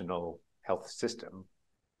national health system,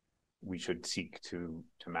 we should seek to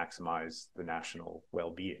maximize the national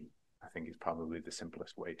well-being, I think is probably the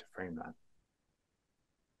simplest way to frame that.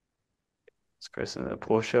 Chris and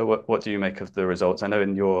Portia, what do you make of the results? I know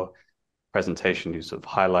in your presentation you sort of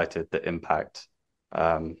highlighted the impact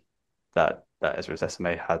that Ezra's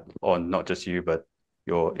SMA had on not just you but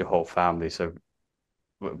your whole family. So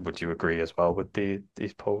would you agree as well with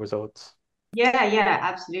these poll results? Yeah,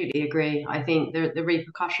 absolutely agree. I think the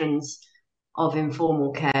repercussions of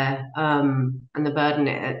informal care and the burden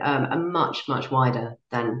are much wider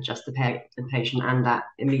than just the patient and that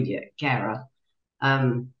immediate carer.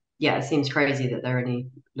 Yeah, it seems crazy that they're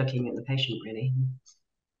only looking at the patient, really.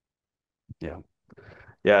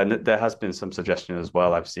 Yeah, and there has been some suggestion as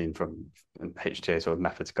well I've seen from HTA sort of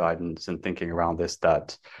methods guidance and thinking around this,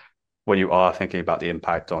 that when you are thinking about the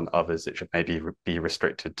impact on others, it should maybe be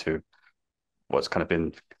restricted to what's kind of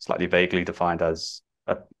been slightly vaguely defined as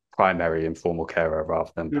a primary informal carer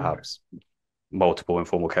rather than perhaps multiple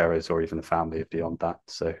informal carers or even a family beyond that.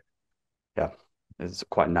 So yeah, it's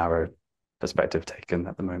quite a narrow perspective taken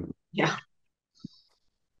at the moment. Yeah.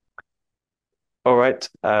 All right,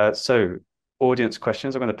 so audience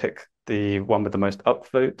questions. I'm going to pick the one with the most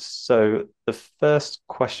upvotes. So the first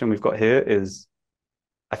question we've got here is,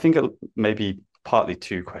 I think it may be partly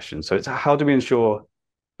two questions. So it's, how do we ensure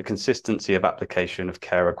the consistency of application of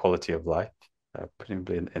carer quality of life,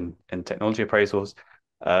 presumably in technology appraisals?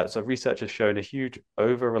 So research has shown a huge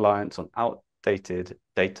over-reliance on outdated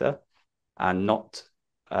data and not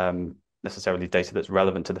necessarily data that's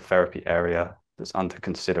relevant to the therapy area that's under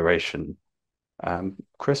consideration.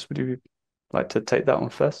 Chris, would you like to take that one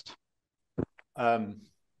first?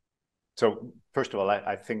 So first of all,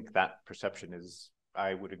 I think that perception is,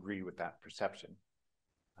 I would agree with that perception.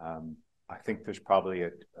 I think there's probably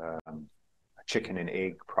a chicken and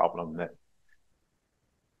egg problem, that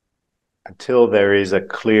until there is a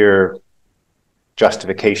clear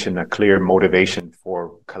justification, a clear motivation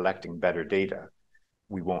for collecting better data,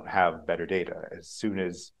 we won't have better data. As soon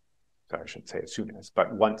as, sorry, I shouldn't say as soon as,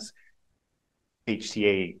 but once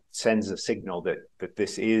HTA sends a signal that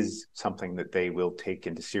this is something that they will take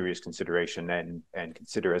into serious consideration and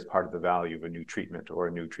consider as part of the value of a new treatment or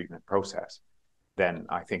a new treatment process, then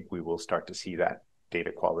I think we will start to see that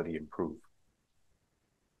data quality improve.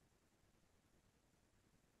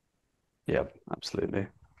 Yeah, absolutely.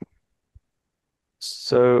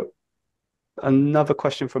 So another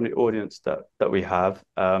question from the audience that we have.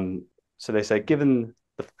 So they say, given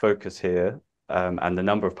the focus here and the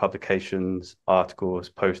number of publications, articles,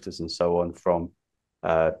 posters, and so on from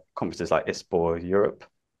conferences like ISPOR Europe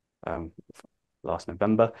last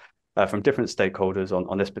November, from different stakeholders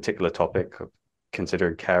on this particular topic, of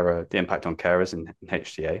considering carer, the impact on carers in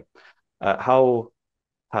HTA, how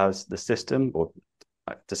has the system or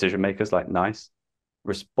decision makers like NICE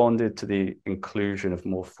responded to the inclusion of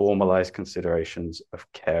more formalized considerations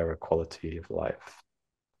of carer quality of life?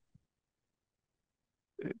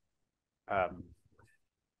 I'm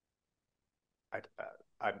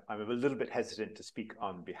a little bit hesitant to speak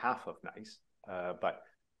on behalf of NICE, but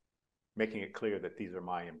making it clear that these are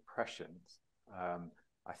my impressions.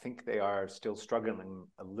 I think they are still struggling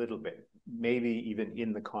a little bit, maybe even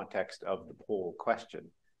in the context of the poll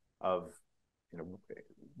question of, you know,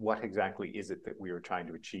 what exactly is it that we are trying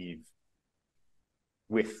to achieve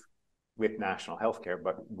with national healthcare,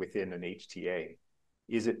 but within an HTA?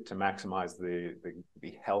 Is it to maximize the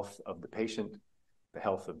health of the patient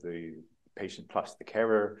plus the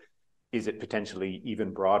carer? Is it potentially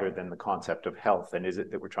even broader than the concept of health? And is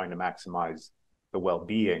it that we're trying to maximize the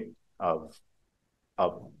well-being of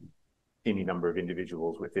any number of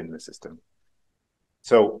individuals within the system?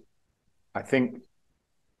 So I think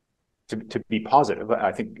to be positive,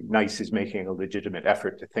 I think NICE is making a legitimate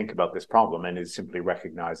effort to think about this problem and is simply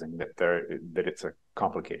recognizing that it's a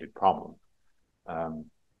complicated problem.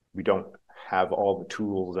 We don't have all the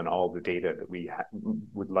tools and all the data that we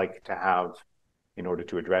would like to have in order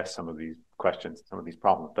to address some of these questions, some of these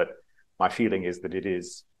problems. But my feeling is that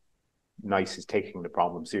NICE is taking the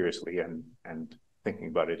problem seriously and thinking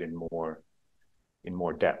about it in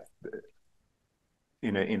more depth.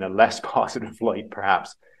 In a less positive light,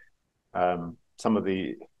 perhaps, some of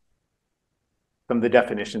the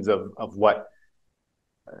definitions of what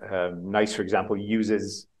NICE, for example,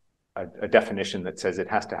 uses a definition that says it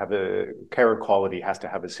has to have carer quality has to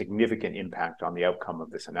have a significant impact on the outcome of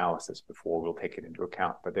this analysis before we'll take it into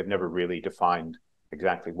account. But they've never really defined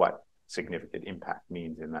exactly what significant impact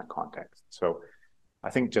means in that context. So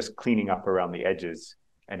I think just cleaning up around the edges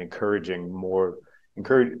and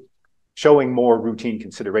showing more routine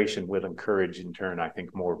consideration will encourage, in turn, I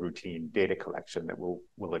think, more routine data collection that will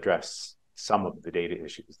address some of the data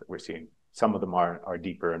issues that we're seeing. Some of them are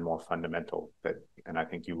deeper and more fundamental, and I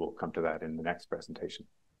think you will come to that in the next presentation.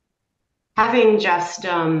 Having just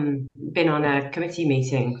been on a committee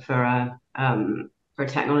meeting for a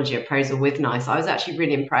technology appraisal with NICE, I was actually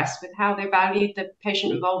really impressed with how they valued the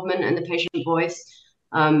patient involvement and the patient voice.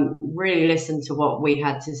 Really listened to what we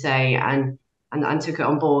had to say and took it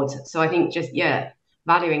on board. So I think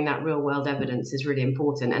valuing that real world evidence is really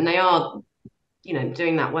important, and they are,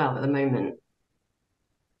 doing that well at the moment.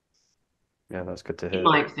 Yeah, that's good to hear. In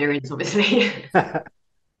my experience, obviously.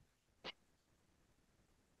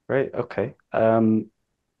 Great. Okay.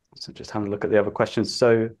 So just having a look at the other questions.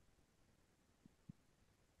 So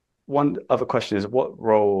one other question is, what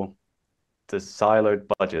role does siloed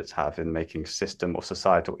budgets have in making system or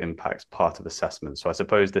societal impacts part of assessment? So I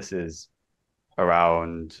suppose this is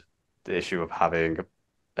around the issue of having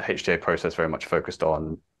the HTA process very much focused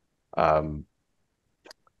on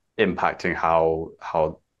impacting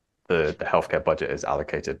how the healthcare budget is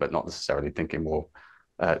allocated, but not necessarily thinking more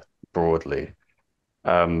broadly.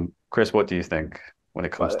 Chris, what do you think when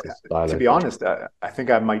it comes to siloed? To be honest, I think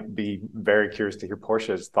I might be very curious to hear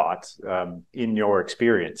Portia's thoughts. In your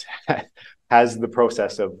experience, has the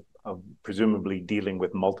process of presumably dealing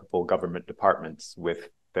with multiple government departments with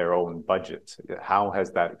their own budgets, how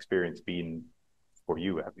has that experience been for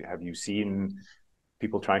you? Have you seen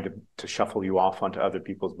people trying to shuffle you off onto other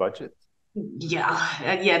people's budgets?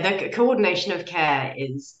 Yeah, the coordination of care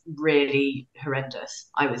is really horrendous,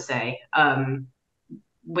 I would say.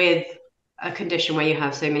 With a condition where you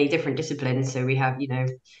have so many different disciplines. So we have,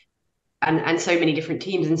 and so many different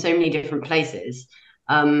teams in so many different places.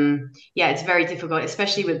 Yeah, it's very difficult,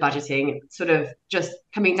 especially with budgeting, sort of just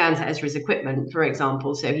coming down to Ezra's equipment, for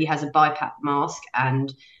example. So he has a BiPAP mask,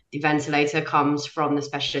 and the ventilator comes from the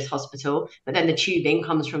specialist hospital, but then the tubing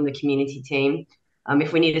comes from the community team.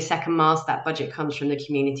 If we need a second mask, that budget comes from the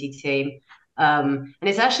community team. And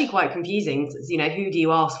it's actually quite confusing, who do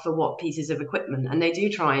you ask for what pieces of equipment? And they do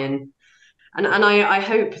try and I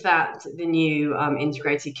hope that the new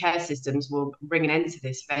integrated care systems will bring an end to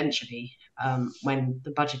this eventually, when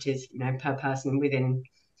the budget is, per person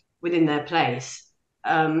within their place,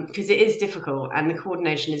 because it is difficult and the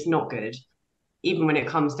coordination is not good. Even when it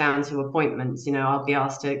comes down to appointments, I'll be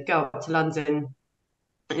asked to go up to London,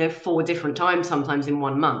 4 different times sometimes in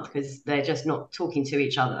 1 month because they're just not talking to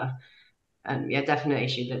each other. And yeah, definite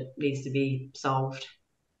issue that needs to be solved.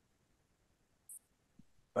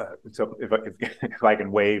 So if I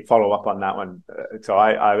can follow up on that one, so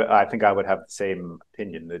I think I would have the same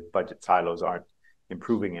opinion that budget silos aren't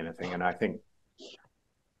improving anything, and I think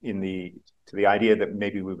to the idea that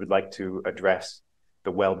maybe we would like to address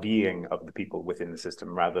the well-being of the people within the system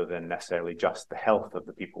rather than necessarily just the health of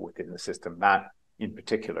the people within the system. That in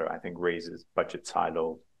particular, I think, raises budget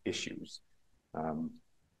silo issues.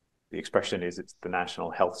 The expression is it's the National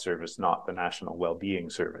Health Service, not the National Wellbeing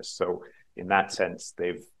Service. So in that sense,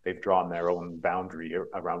 they've drawn their own boundary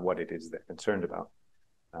around what it is they're concerned about.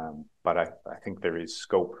 But I think there is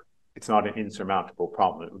scope. It's not an insurmountable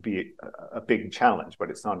problem. It would be a big challenge, but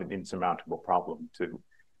it's not an insurmountable problem to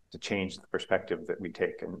change the perspective that we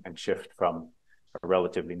take and shift from a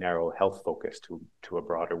relatively narrow health focus to a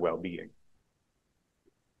broader well-being.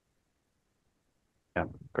 Yeah,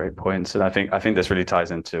 great points. And I think this really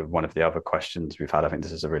ties into one of the other questions we've had. I think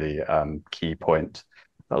this is a really key point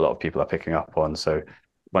that a lot of people are picking up on. So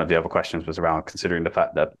one of the other questions was around considering the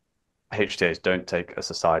fact that HTAs don't take a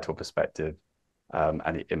societal perspective, and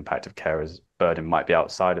the impact of carers' burden might be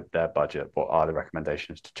outside of their budget. What are the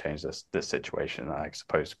recommendations to change this situation? I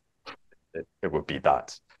suppose it would be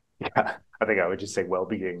that. Yeah, I think I would just say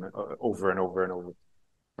well-being over and over and over.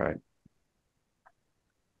 Right.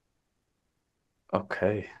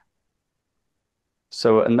 Okay.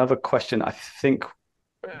 So another question, I think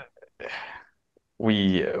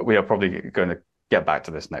we are probably going to get back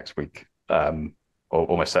to this next week, or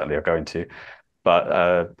almost certainly are going to, but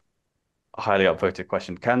a highly upvoted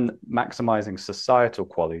question: can maximizing societal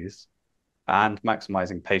qualities and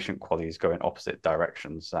maximizing patient qualities go in opposite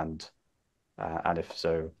directions? And if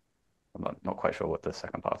so, I'm not quite sure what the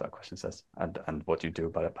second part of that question says, and what do you do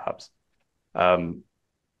about it, perhaps?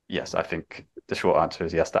 Yes, I think the short answer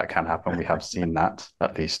is yes, that can happen. We have seen that,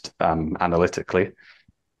 at least analytically.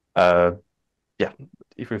 Yeah,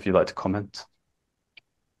 either if you'd like to comment.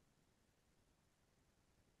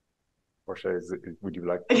 Portia, is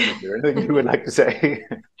there anything you would like to say?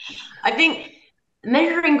 I think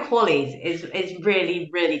measuring qualities is really,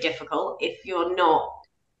 really difficult if you're not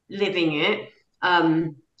living it.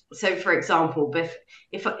 So, for example,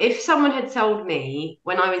 if someone had told me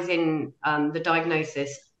when I was in the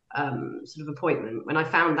diagnosis sort of appointment, when I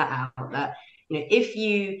found that out, that if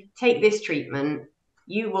you take this treatment,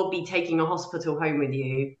 you will be taking a hospital home with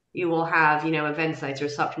you. You will have, a ventilator, a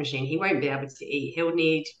suction machine. He won't be able to eat. He'll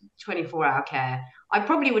need 24-hour care. I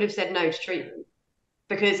probably would have said no to treatment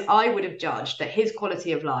because I would have judged that his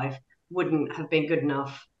quality of life wouldn't have been good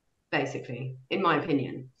enough, basically, in my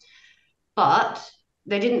opinion. But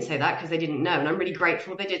they didn't say that because they didn't know. And I'm really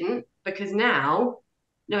grateful they didn't, because now,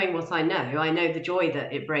 knowing what I know the joy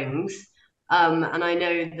that it brings. And I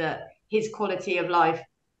know that his quality of life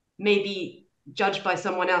may be judged by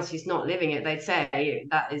someone else who's not living it. They'd say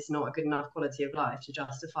that is not a good enough quality of life to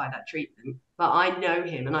justify that treatment. But I know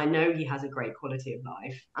him and I know he has a great quality of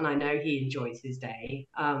life and I know he enjoys his day.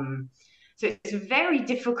 So it's very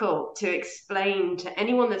difficult to explain to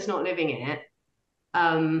anyone that's not living it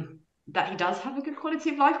that he does have a good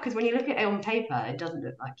quality of life, because when you look at it on paper, it doesn't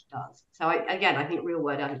look like he does. So I think real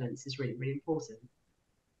world evidence is really, really important.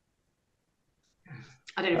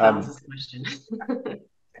 I don't know if that answers the question.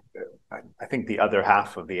 I think the other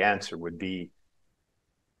half of the answer would be,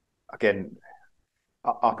 again,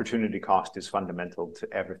 opportunity cost is fundamental to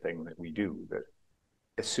everything that we do. That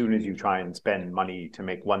as soon as you try and spend money to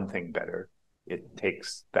make one thing better, it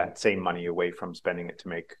takes that same money away from spending it to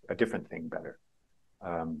make a different thing better.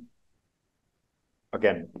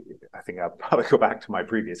 Again, I think I'll probably go back to my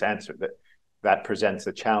previous answer that presents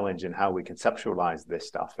a challenge in how we conceptualize this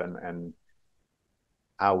stuff and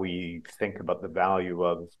how we think about the value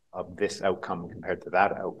of this outcome compared to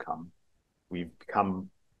that outcome. We've become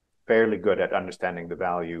fairly good at understanding the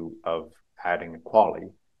value of adding a quality,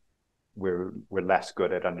 we're less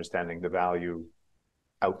good at understanding the value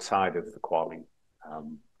outside of the quality,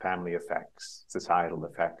 family effects, societal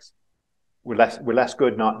effects. We're less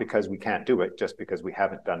good, not because we can't do it, just because we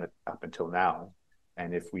haven't done it up until now.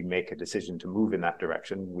 And if we make a decision to move in that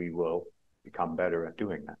direction, we will become better at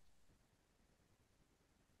doing that.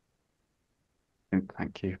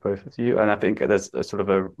 Thank you, both of you. And I think there's a sort of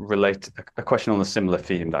a question on a similar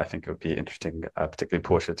theme that I think it would be interesting, particularly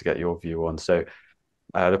Portia, to get your view on. So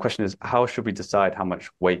the question is, how should we decide how much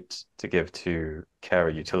weight to give to carer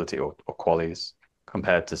utility or qualities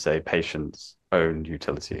compared to, say, patients' own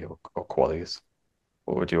utility or qualities?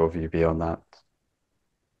 What would your view be on that?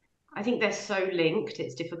 I think they're so linked,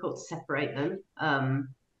 it's difficult to separate them.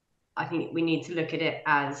 I think we need to look at it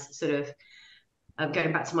as sort of,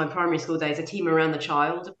 going back to my primary school days, a team around the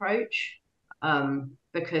child approach,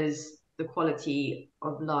 because the quality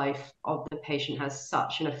of life of the patient has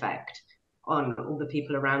such an effect on all the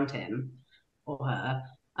people around him or her.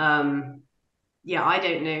 Yeah, I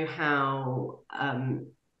don't know how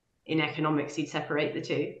in economics you'd separate the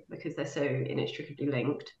two because they're so inextricably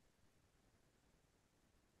linked.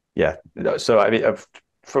 Yeah, so I mean,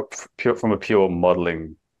 from a pure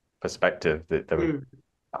modeling perspective, that they were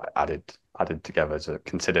added together, so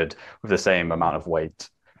considered with the same amount of weight.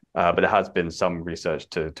 But there has been some research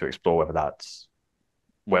to explore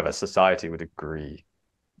whether society would agree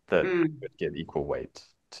that would give equal weight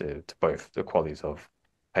to both the qualities of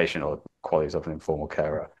patient or qualities of an informal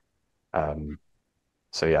carer.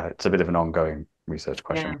 So yeah, it's a bit of an ongoing research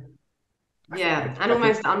question. Yeah, and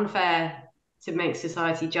almost unfair to make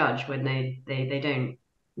society judge when they don't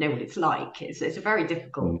know what it's like. It's a very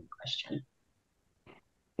difficult question.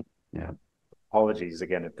 Yeah. Apologies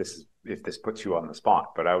again if this puts you on the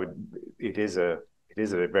spot, but it is a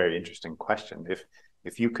very interesting question.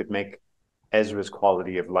 If you could make Ezra's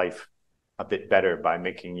quality of life a bit better by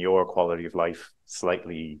making your quality of life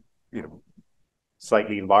slightly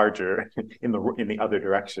larger in the other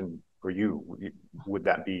direction for you, would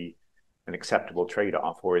that be an acceptable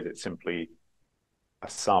trade-off, or is it simply a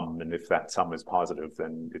sum? And if that sum is positive,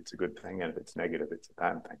 then it's a good thing, and if it's negative, it's a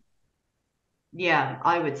bad thing. Yeah,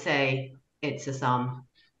 I would say it's a sum.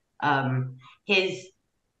 His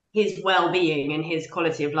well-being and his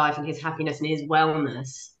quality of life and his happiness and his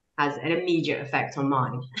wellness has an immediate effect on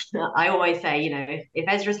mine. I always say, if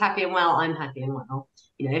Ezra's happy and well, I'm happy and well.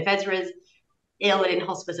 If Ezra's ill and in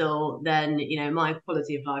hospital, then my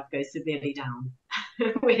quality of life goes severely down.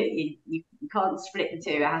 you can't split the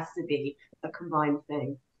two. It has to be a combined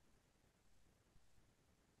thing.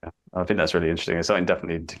 Yeah, I think that's really interesting. It's something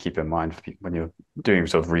definitely to keep in mind for people when you're doing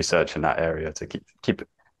sort of research in that area, to keep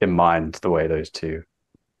in mind the way those two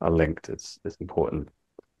are linked. It's important.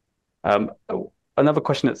 Another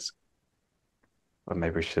question that's, or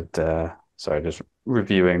maybe we should, sorry, just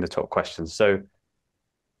reviewing the top questions. So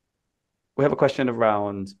we have a question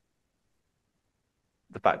around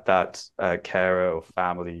the fact that carer or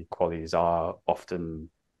family qualities are often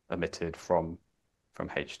omitted from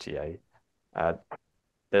HTA.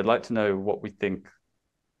 They'd like to know what we think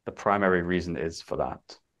the primary reason is for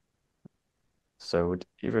that. So would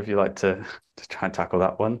either of you like to try and tackle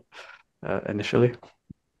that one initially?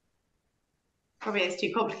 Probably it's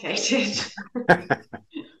too complicated.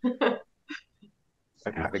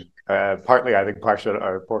 I think partly, I think Portia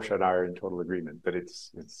and I are in total agreement that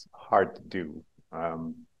it's hard to do.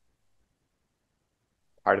 Part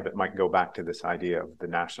of it might go back to this idea of the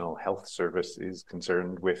National Health Service is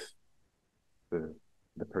concerned with the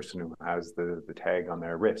person who has the tag on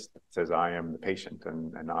their wrist that says, I am the patient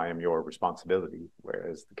and I am your responsibility,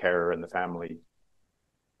 whereas the carer and the family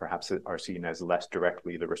perhaps are seen as less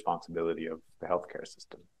directly the responsibility of the healthcare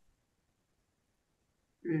system.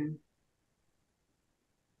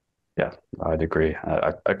 Yeah, I'd agree.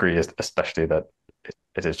 I agree, especially that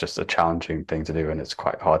it is just a challenging thing to do, and it's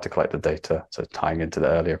quite hard to collect the data. So tying into the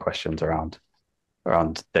earlier questions around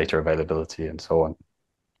data availability and so on,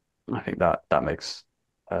 I think that makes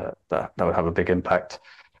that would have a big impact.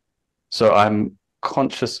 So I'm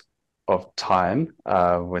conscious of time.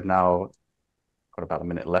 We're now got about a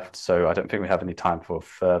minute left, so I don't think we have any time for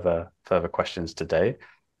further questions today.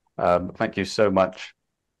 Thank you so much,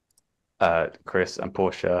 Chris and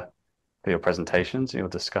Portia, for your presentations and your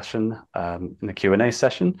discussion in the Q&A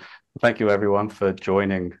session. Thank you everyone for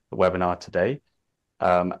joining the webinar today.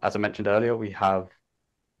 As I mentioned earlier, we have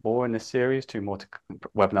more in this series, 2 more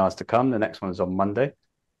webinars to come. The next one is on Monday,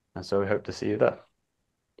 and so we hope to see you there.